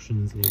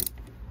instructions is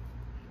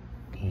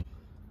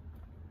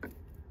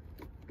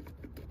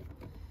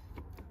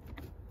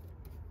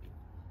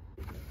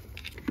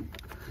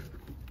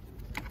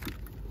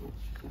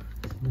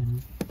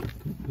then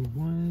put the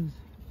wires .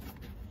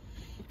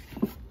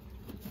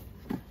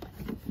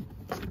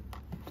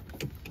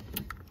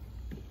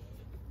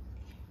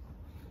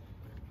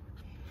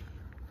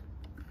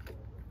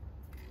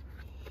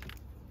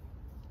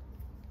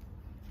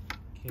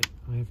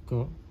 I've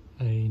got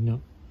a nut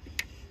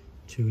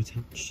to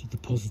attach to the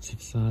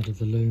positive side of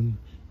the loom,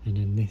 and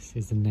then this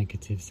is the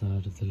negative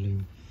side of the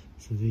loom.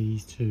 So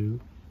these two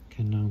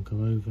can now go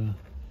over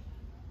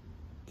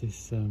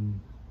this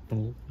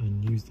bolt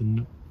and use the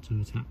nut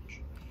to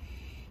attach.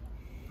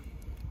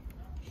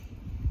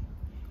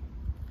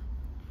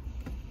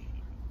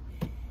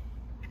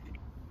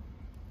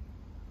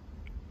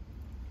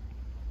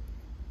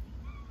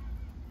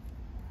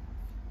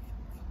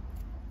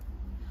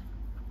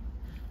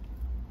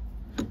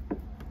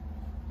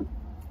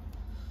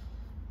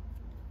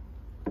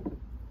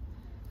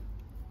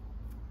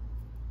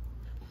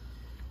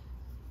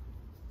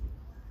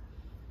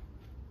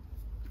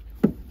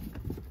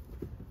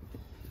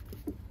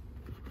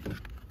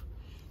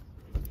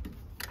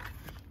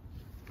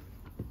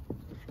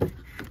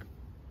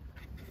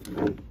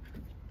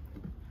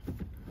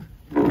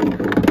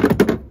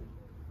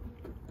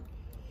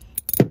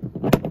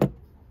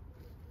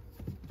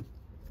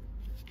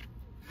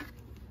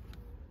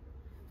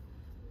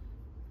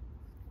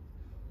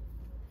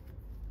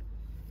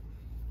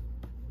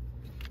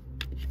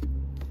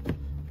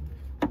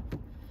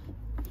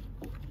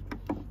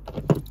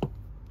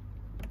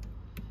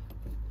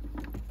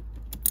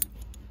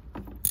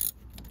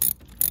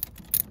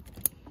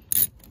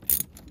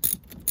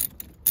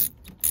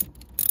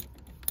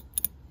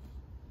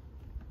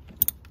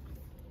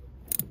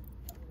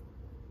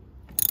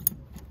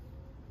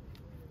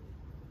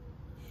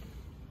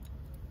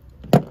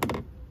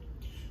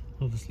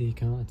 Obviously you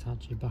can't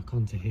attach it back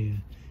onto here,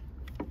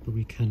 but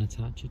we can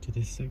attach it to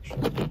this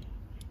section.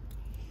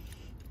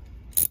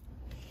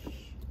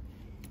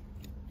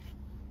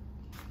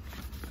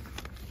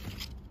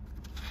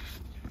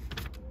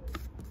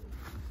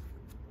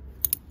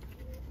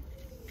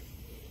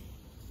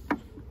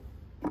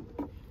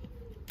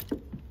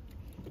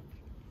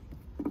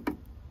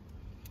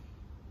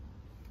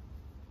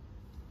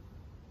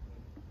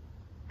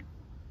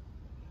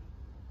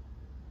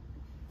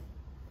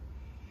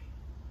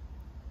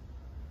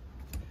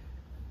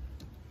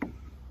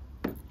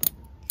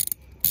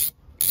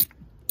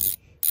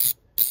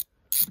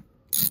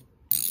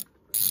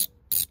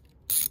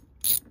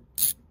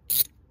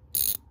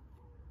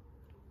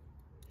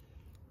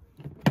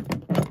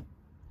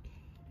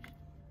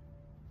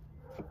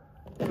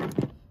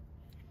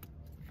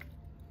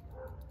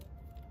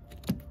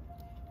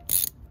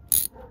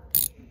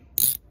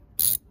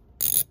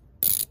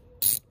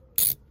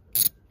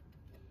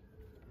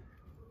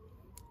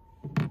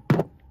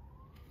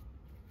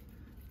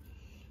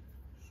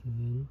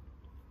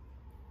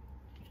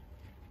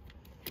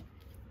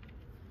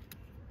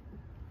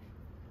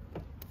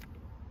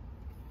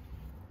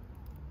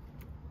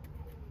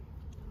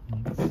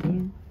 Like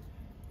so.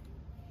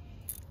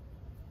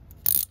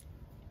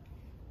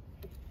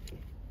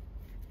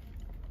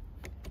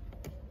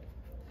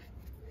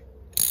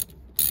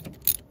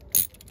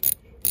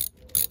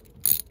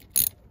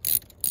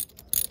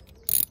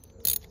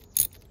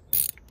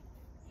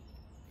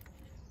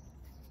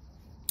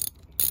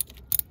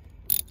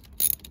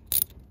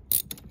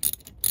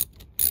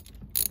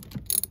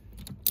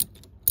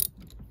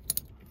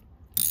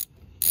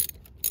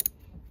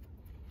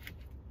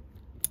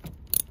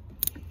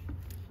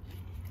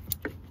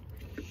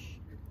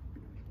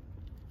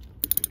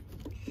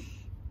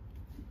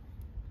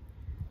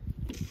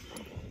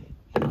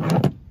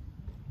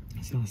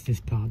 So that's this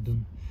part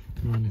done,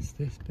 minus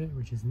this bit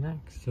which is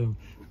next. So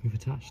we've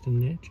attached the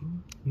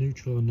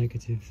neutral or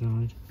negative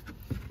side,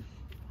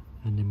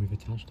 and then we've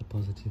attached the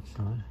positive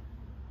side.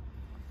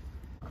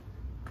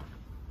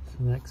 So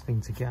the next thing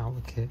to get out of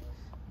the kit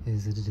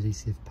is an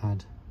adhesive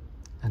pad,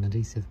 and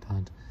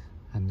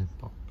the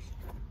box.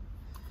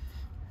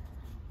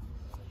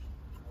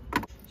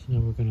 So now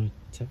we're going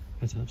to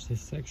attach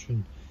this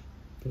section,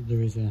 but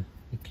there is a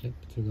clip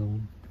to go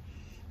on.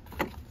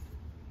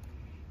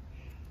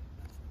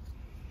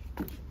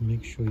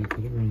 Make sure you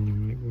put it around the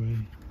right way.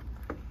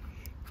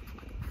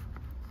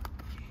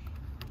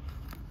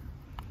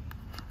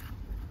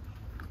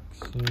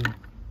 So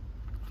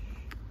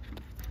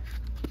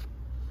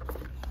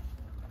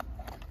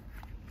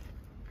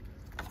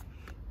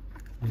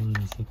line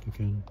this up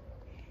again.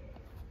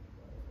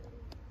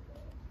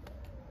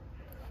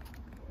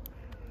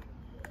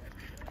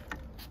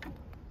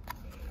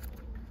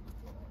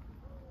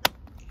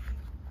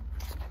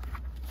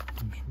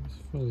 Make sure it's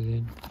fully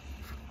in.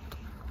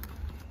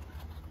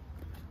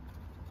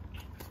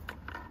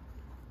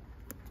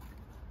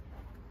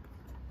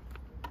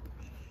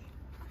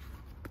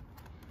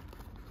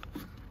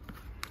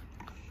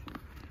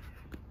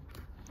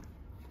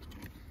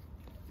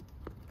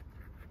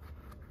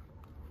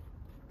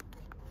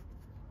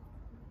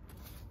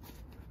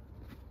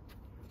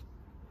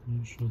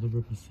 Make sure the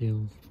rubber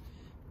seals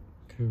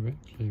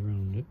correctly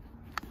around it.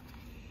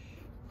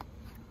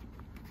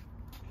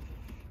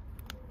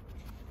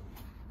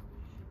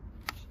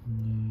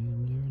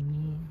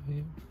 And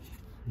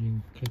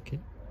you click it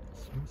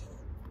so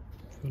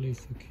it's fully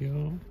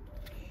secure.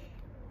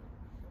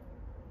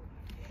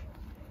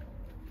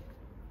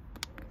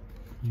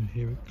 You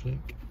hear it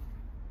click.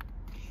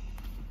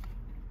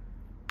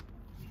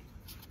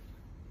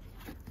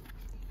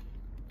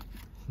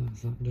 So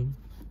that's that done.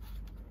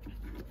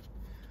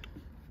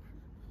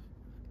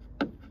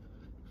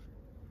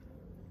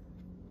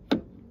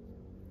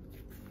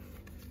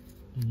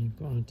 And you've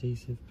got an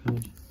adhesive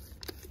pad.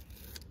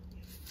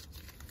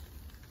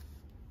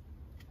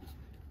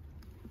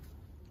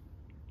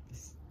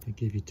 They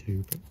give you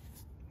two, but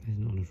there's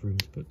not enough room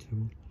to put two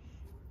on.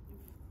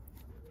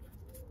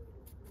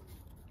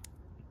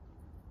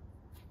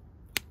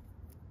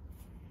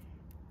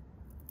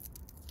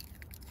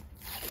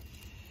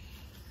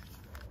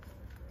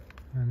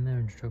 And their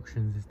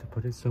instructions is to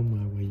put it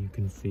somewhere where you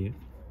can see it.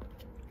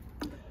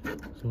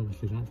 So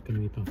obviously that's going to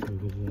be back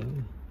over there.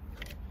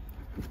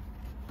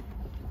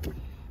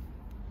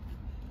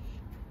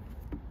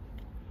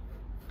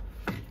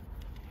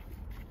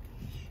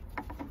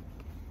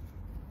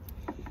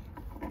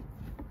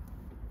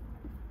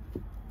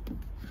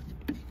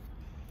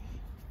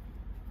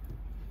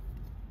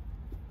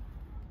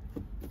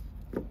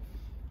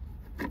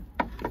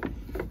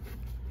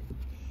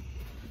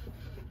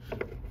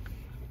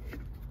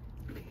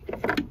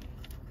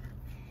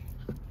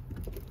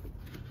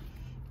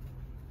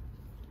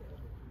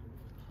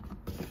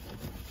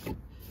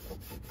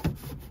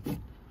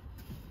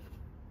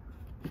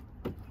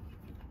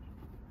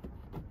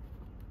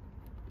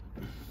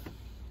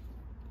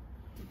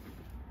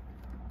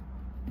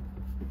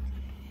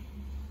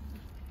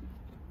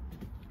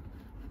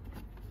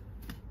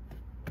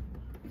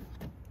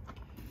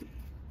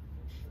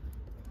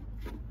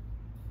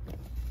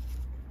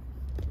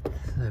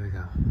 There we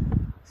go,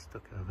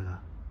 stuck it over there.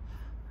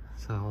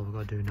 So all we've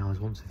got to do now is,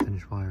 once we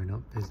finish wiring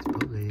up, is to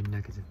put the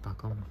negative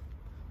back on,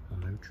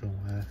 or neutral,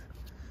 whatever.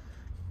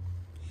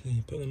 So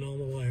you put the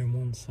normal wire on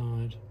one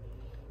side,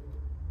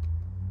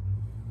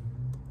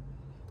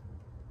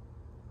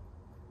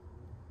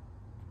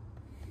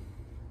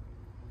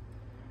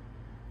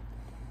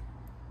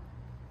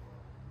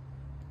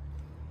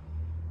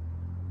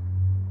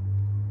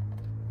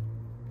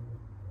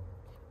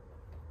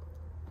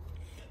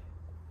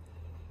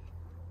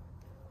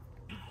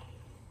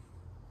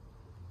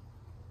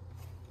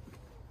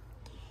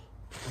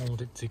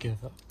 hold it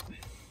together.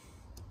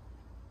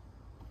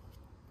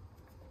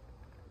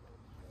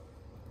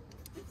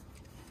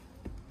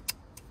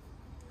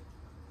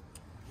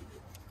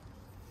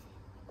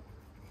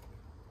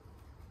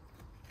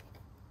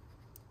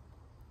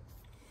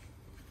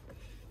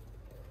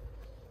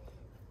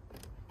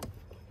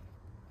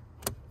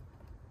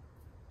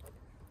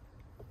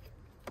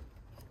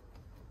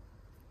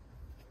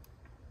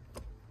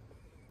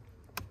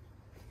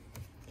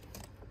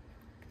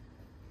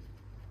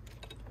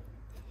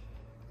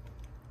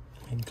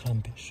 And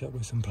clamp it shut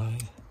with some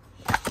pliers.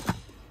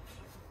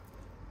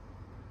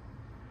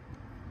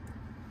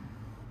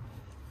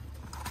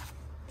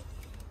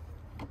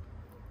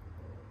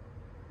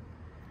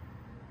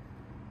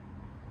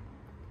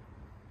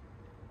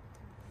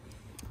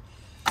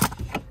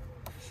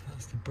 So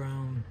that's the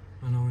brown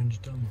and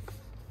orange done.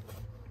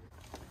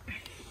 So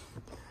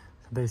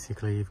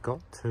basically you've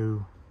got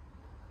two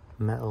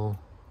metal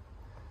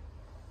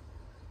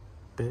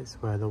bits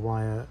where the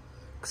wire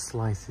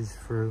slices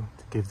through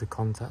to give the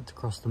contact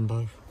across them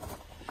both.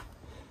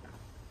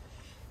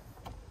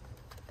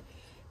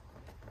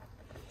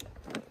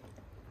 So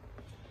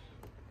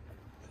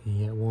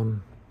you get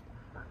one,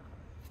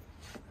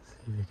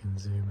 see if you can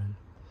zoom in.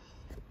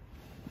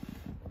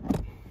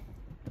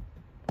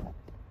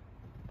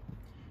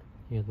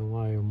 You get the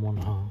wire in one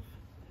half.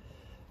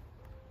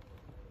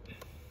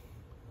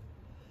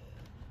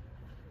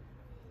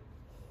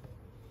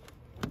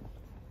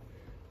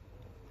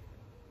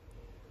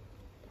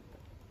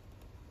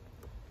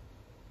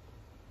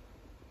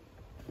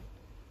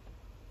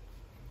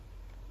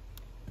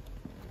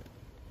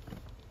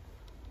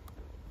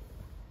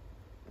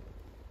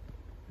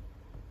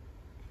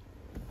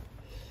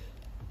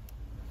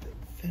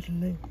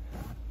 Fiddly.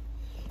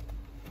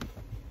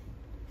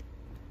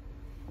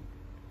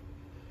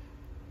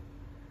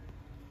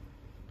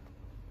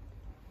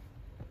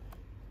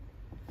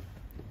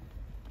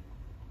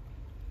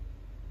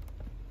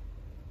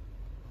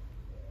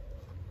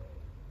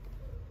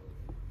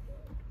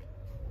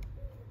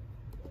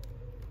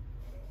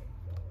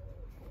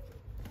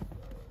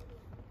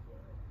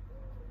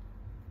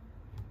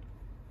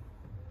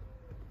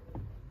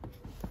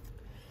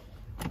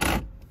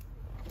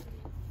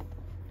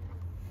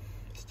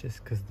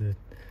 Just because the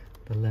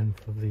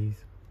length of these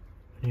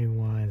new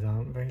wires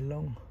aren't very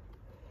long.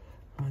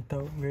 I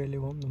don't really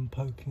want them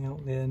poking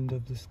out the end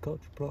of the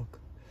Scotch block.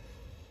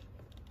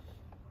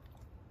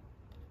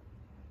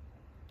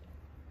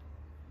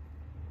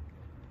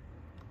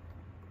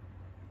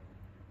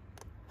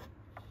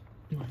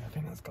 Right, I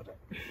think that's got it.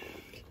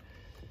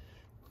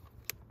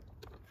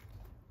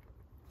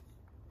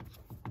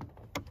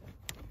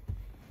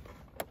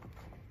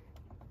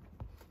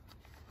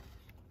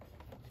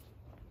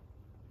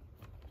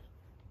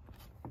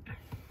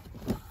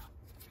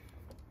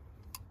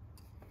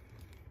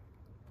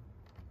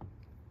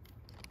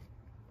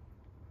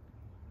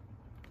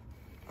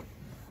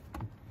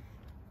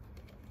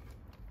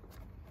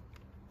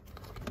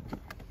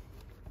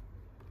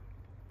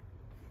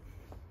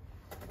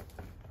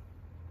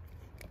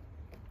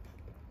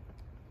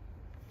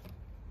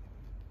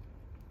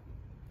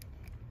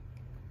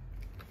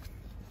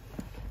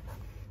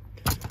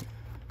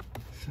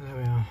 So there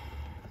we are,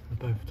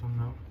 they're both done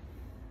now.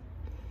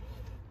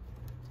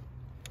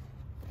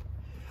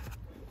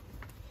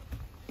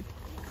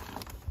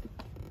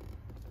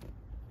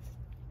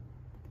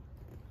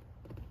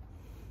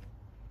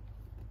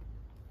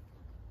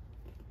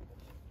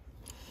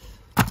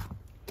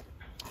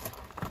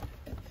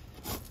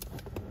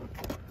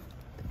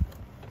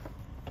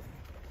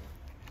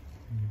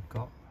 You've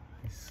got,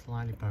 it's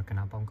slightly poking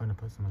out, but I'm going to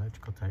put some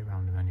electrical tape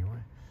around them anyway.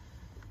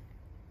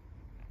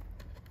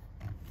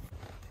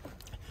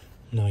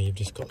 Now you've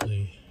just got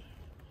the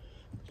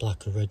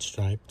black or red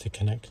stripe to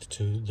connect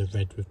to the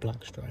red with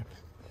black stripe.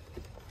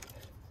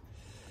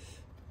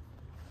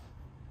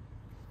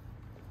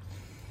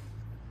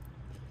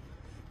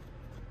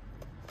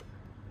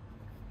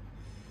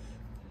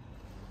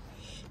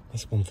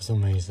 This one for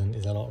some reason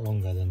is a lot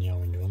longer than the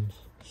orange ones.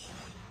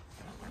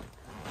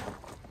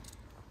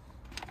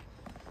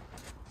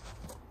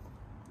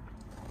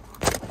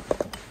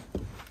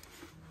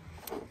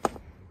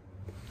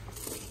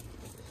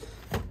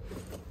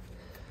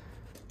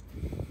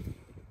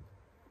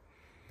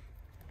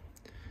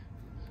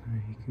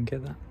 You can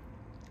get that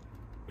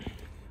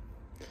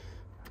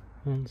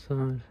one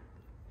side.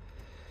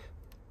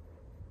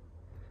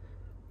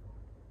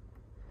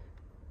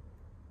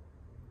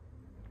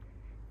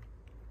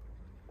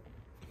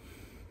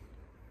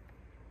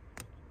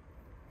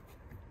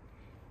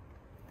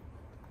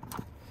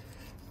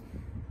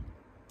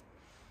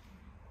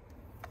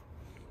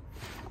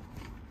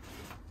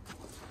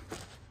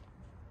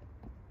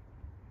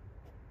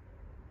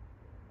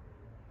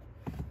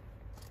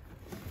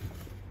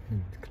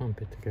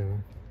 clamp it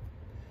together.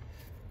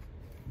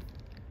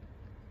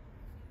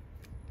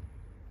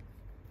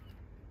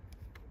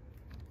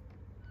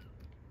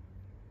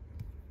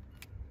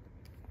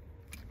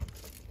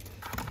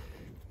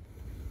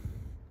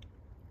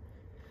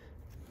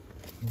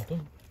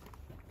 Done.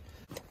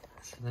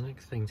 So the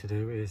next thing to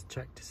do is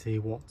check to see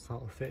what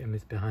sort of fitting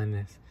is behind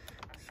this.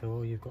 So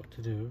all you've got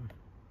to do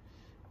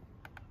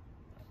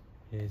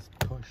is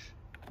push,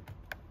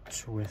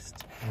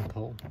 twist and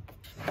pull.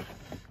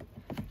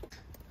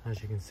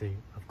 As you can see,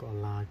 I've got a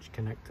large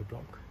connector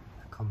block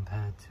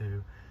compared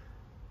to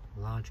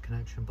large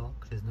connection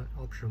block is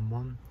option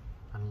 1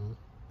 and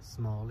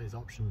small is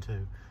option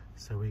 2.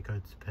 So we go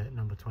to pit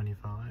number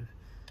 25.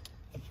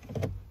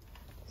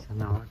 So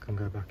now I can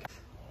go back.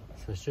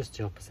 So it's just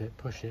the opposite,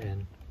 push it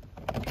in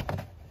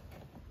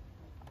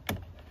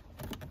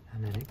and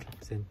then it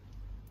clicks in.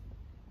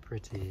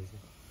 Pretty easy.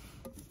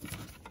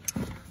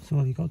 So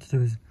all you've got to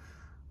do is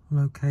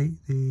locate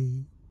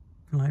the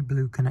light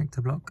blue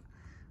connector block.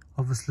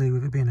 Obviously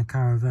with it being a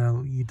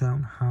Caravelle, you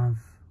don't have,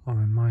 or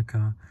in my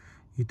car,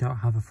 you don't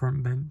have a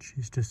front bench,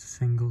 it's just a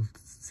single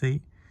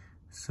seat.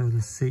 So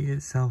the seat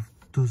itself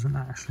doesn't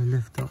actually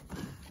lift up.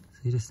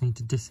 So you just need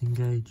to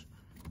disengage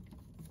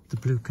the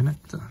blue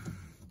connector.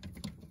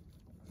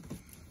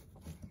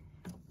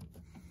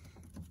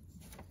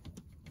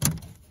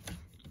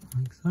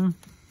 Like so.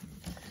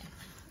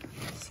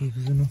 See if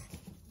there's enough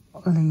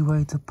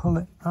leeway to pull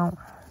it out.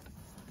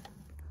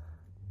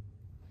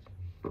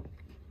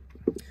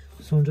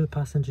 So under the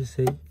passenger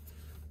seat,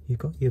 you've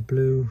got your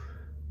blue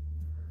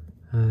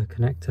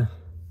connector.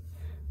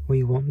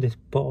 We want this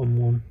bottom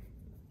one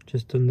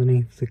just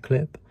underneath the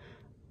clip,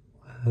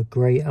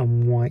 grey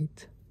and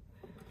white.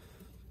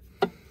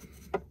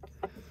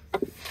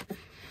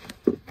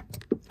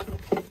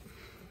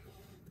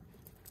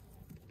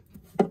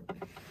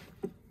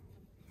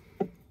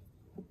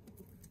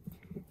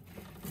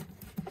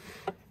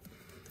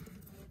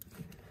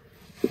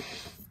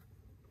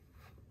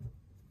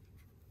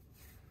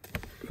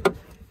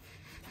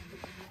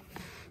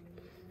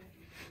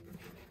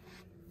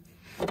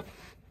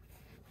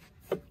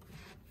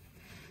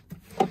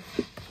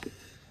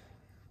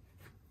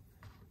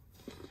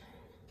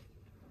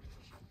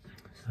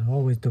 So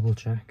always double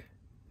check.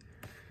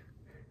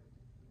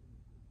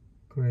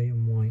 Grey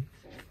and white.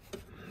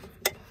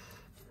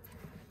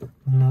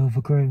 No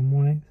over grey and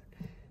white.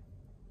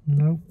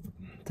 Nope,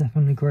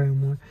 definitely grey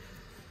and white.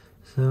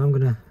 So I'm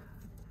gonna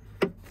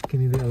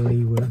give me a bit of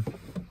leeway.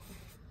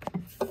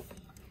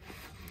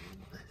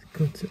 Let's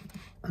cut it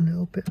a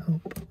little bit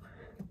up.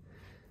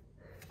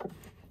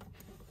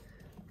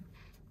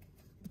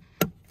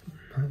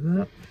 Like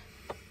that.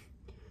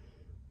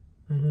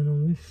 And then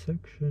on this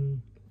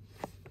section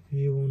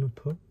you want to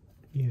put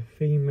your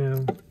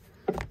female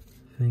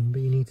thing,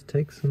 but you need to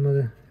take some of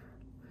the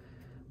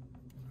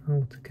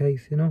outer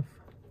casing off.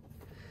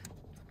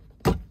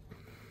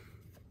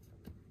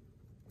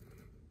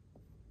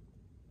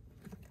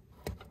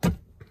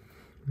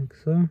 Like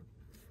so.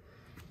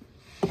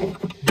 I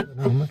don't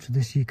know how much of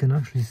this you can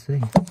actually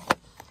see.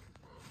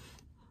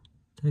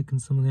 Taking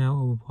some of the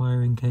outer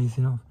wiring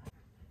casing off.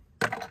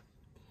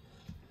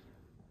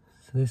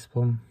 So this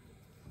one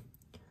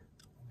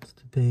wants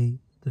to be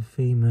the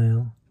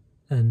female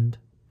end.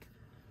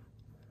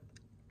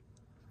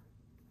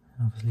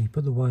 Obviously you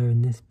put the wire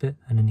in this bit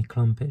and then you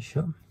clamp it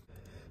shut.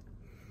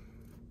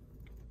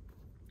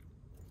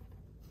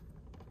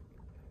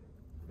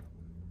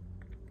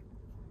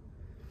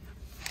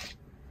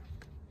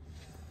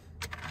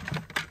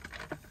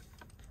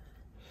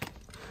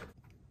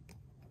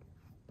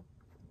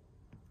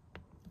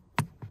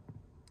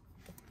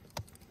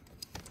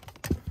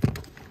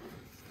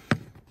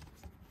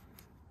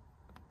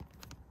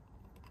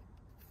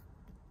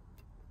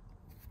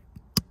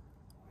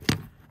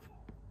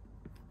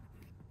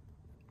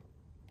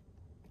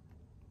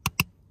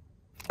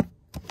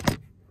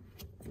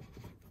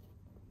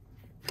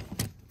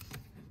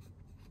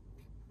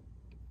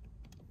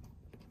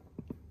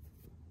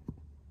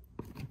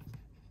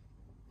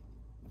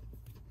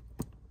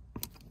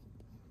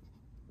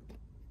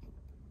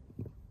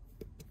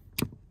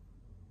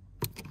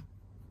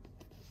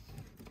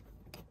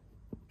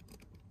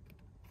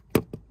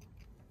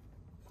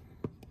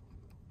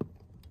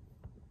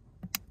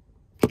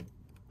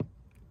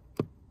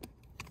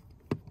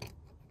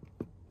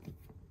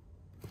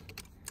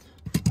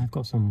 I've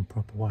got some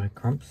proper wire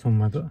clamps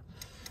somewhere, but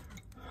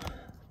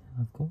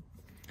I've got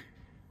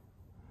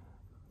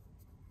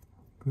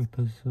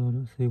grippers, so I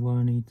don't see why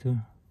I need to.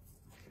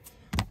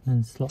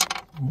 Then slap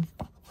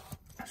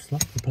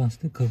the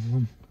plastic cover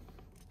on.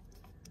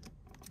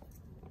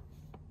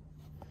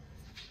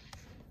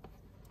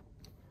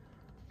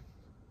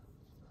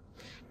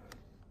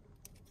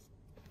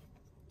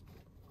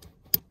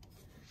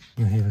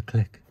 You'll hear a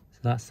click, so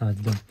that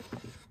side's done.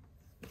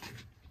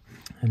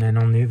 And then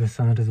on the other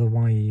side of the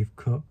wire you've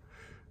cut,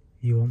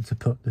 you want to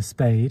put the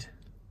spade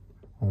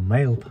or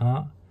male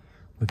part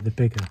with the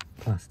bigger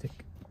plastic.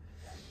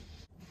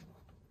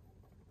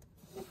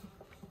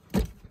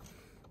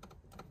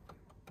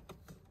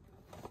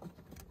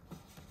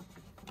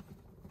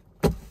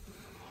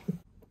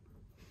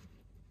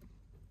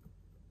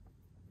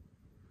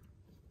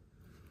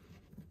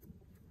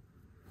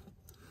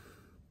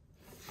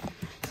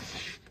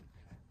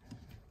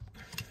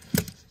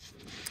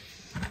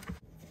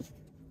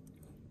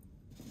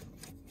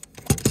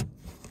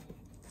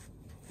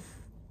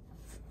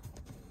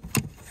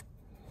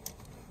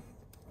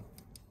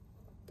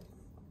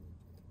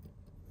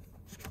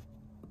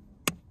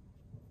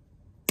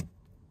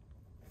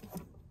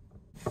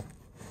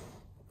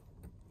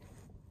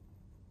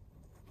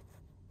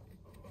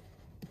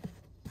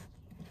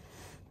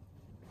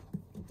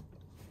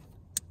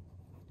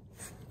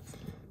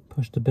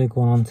 push the big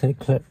one onto it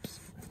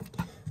clips.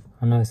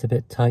 I know it's a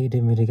bit tight, you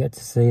didn't really get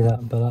to see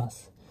that, but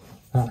that's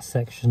that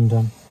section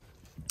done.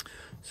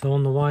 So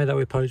on the wire that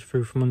we poked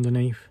through from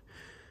underneath,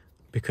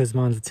 because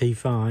mine's a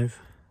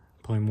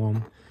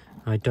T5.1,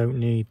 I don't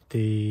need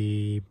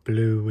the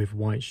blue with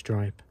white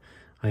stripe.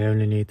 I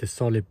only need the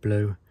solid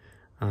blue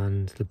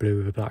and the blue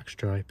with a black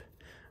stripe.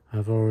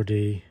 I've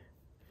already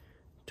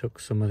took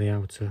some of the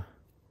outer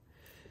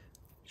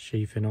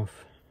sheathing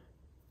off.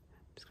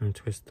 Just going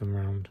to twist them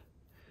round.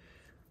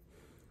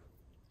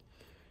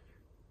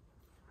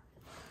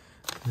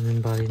 And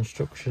then by the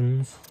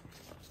instructions,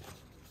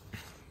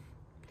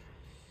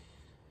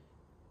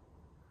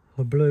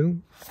 the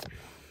blue.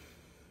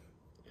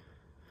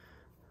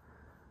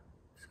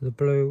 So the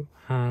blue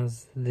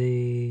has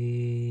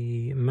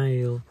the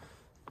male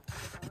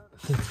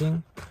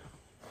fitting.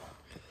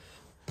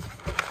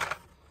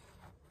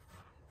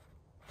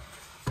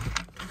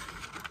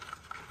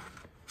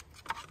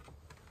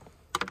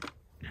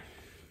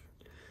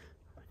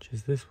 Which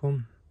is this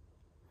one.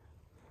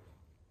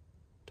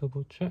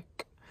 Double check.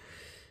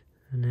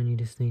 And then you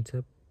just need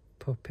to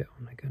pop it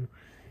on again.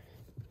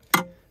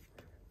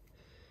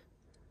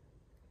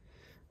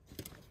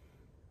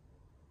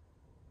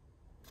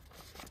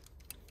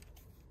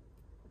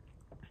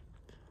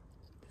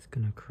 Just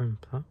gonna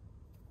crimp that.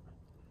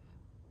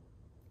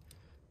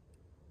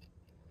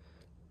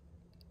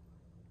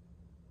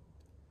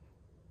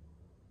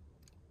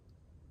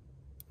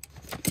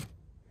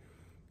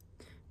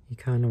 You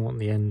kind of want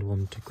the end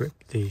one to grip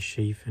the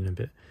sheathing a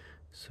bit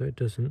so it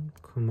doesn't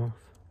come off.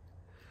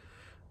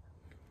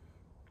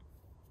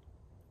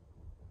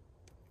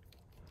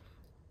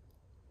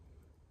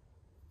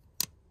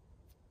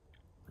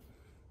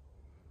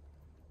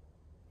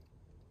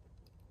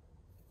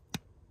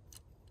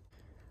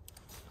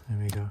 There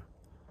we go,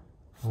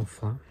 all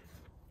flat.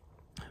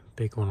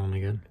 Big one on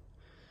again,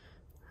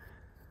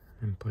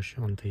 and push it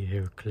onto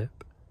your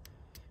clip.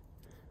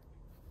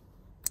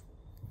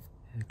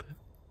 Here, clip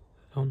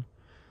on.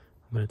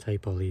 I'm going to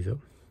tape all these up,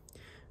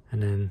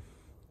 and then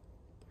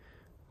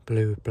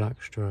blue with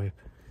black stripe.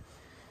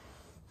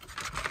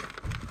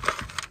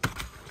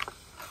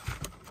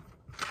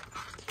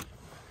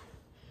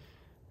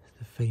 It's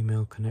the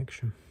female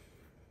connection.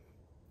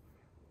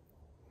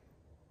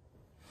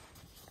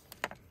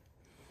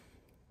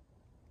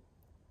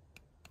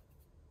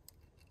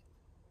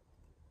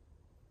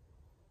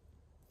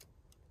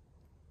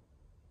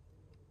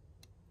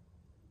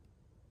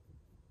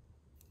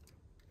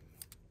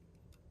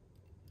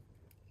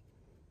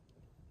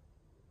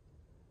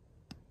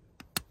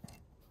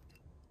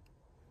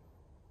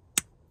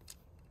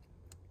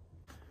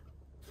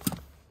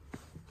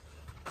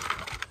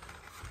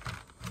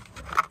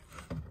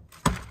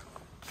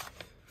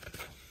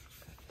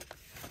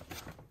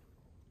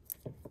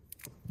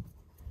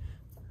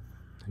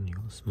 And you've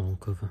got a small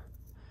cover.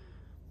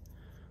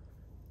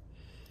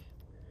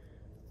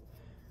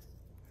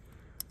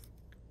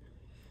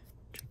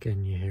 Which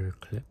again, you hear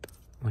a clip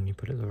when you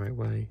put it the right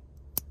way.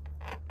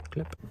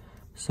 Clip.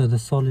 So the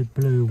solid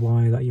blue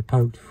wire that you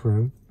poked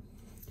through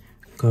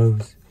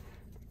goes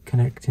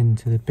connecting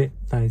to the bit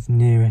that is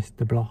nearest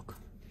the block.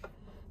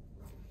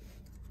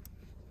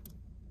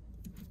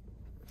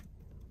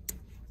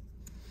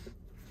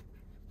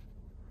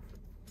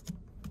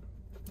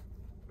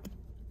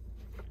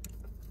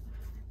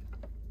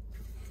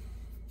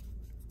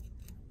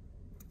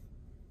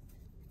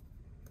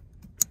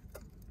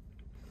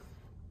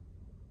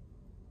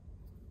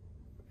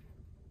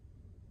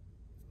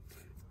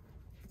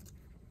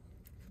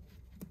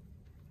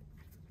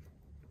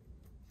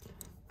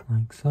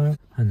 Like so,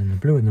 and then the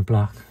blue and the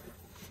black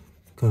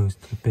goes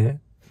to the bit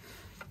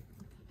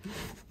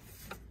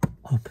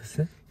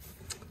opposite,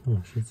 or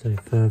I should say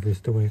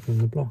furthest away from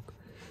the block.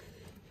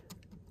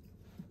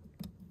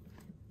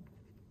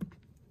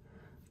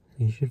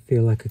 You should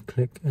feel like a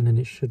click, and then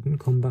it shouldn't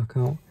come back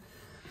out.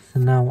 So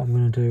now what I'm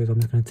going to do is I'm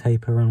just going to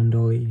tape around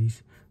all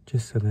these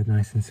just so they're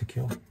nice and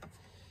secure.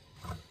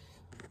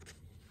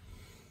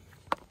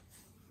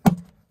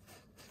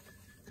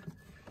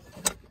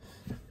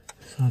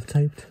 So I've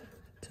taped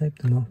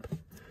them up.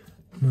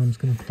 Now I'm just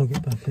going to plug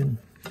it back in.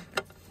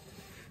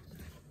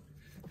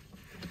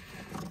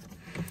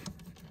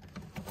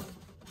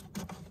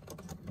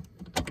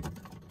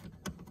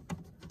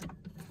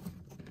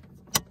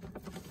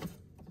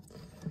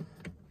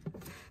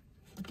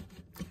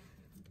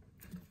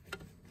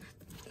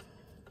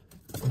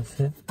 That's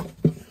it.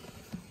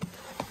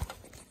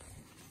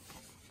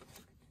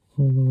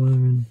 All the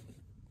wiring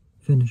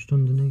finished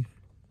underneath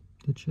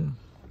the chair.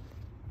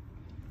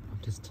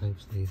 I've just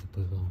taped these up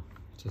as well,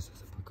 just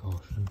as a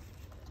precaution.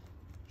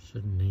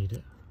 Shouldn't need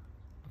it.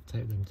 I've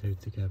taped them two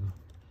together.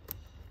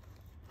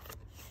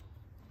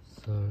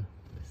 So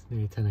it's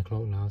nearly 10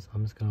 o'clock now, so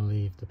I'm just going to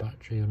leave the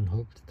battery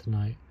unhooked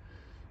tonight,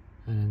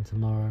 and then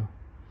tomorrow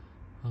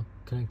I'll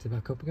connect it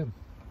back up again.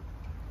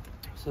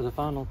 So the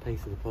final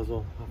piece of the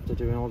puzzle, after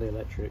doing all the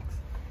electrics,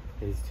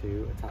 is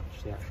to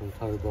attach the actual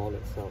tow ball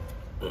itself.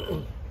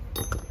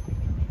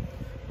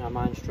 Now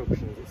my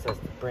instructions, it says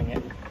to bring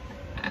it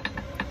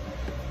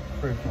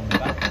screw from the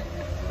back,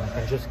 and I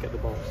can just get the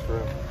bolts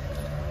through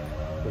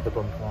with the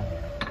bumper on.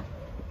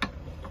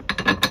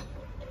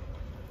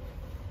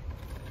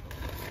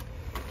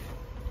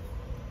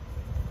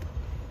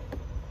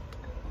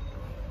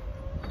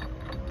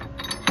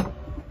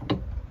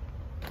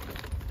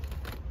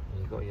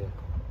 You've got your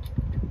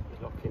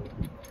locking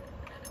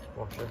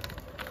washer.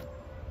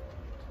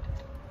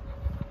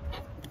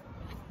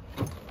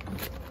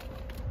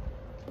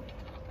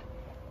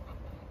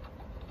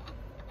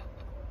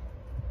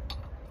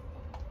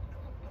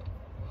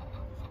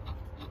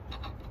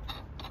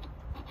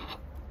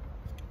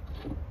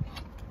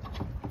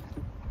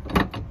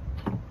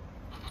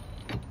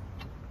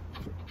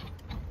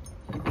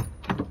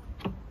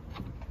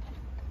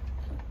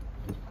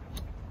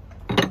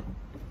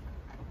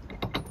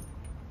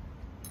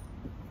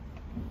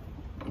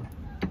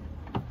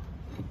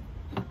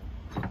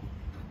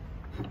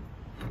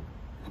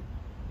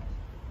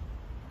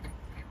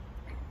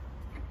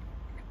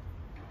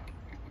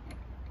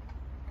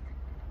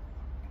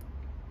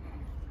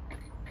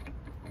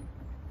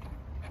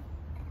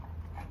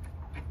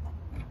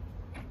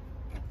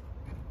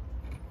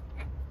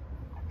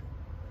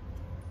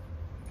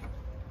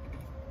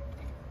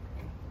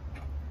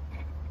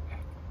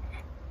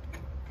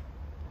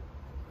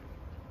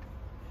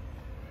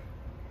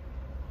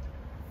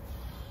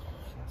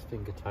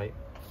 Finger tight.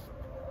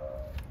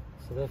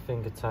 So they're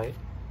finger tight.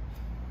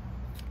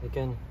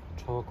 Again,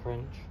 torque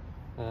wrench.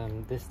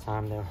 This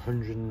time they're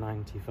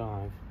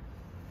 195.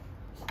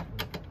 See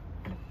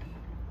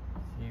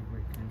if we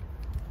can.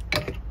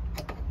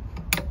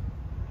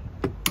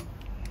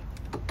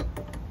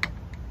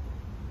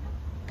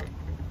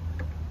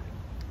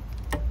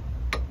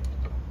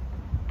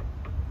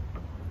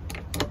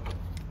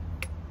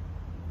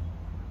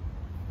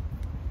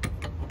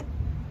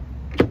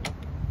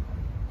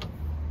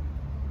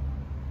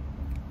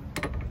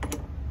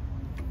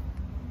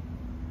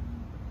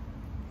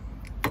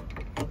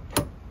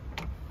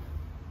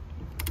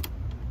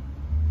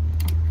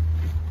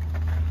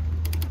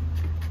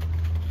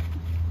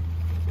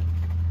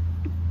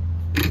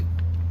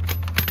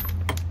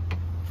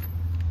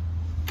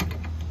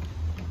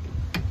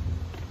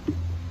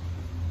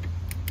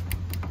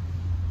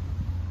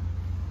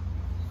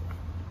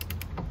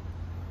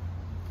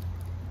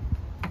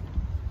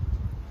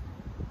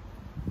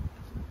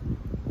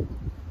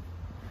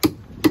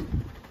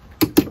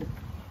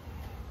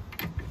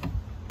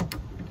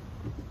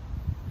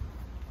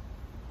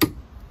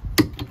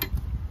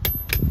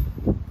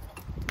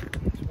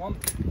 One.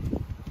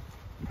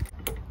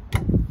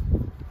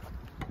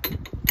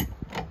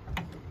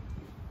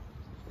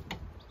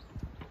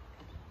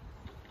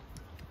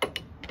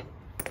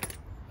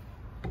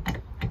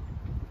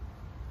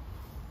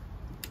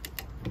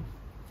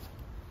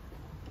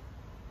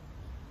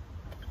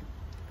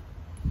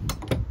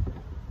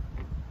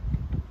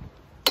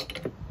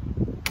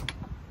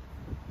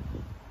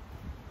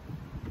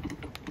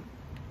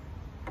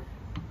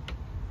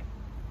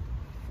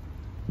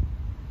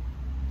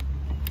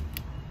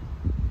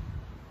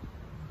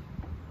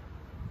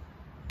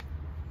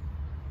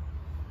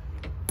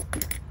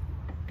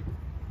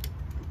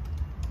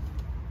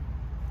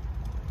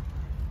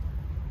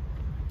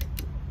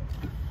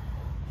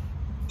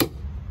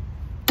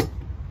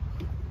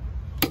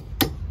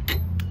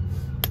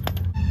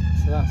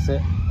 That's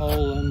it,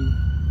 all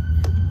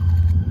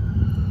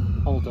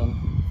done.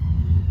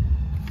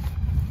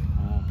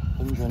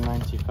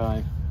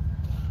 195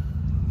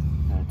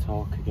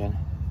 torque again.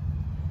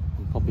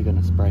 I'm probably going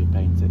to spray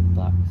paint it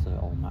black so it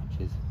all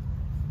matches.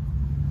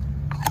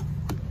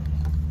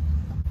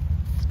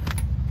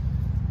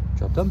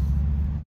 Job done.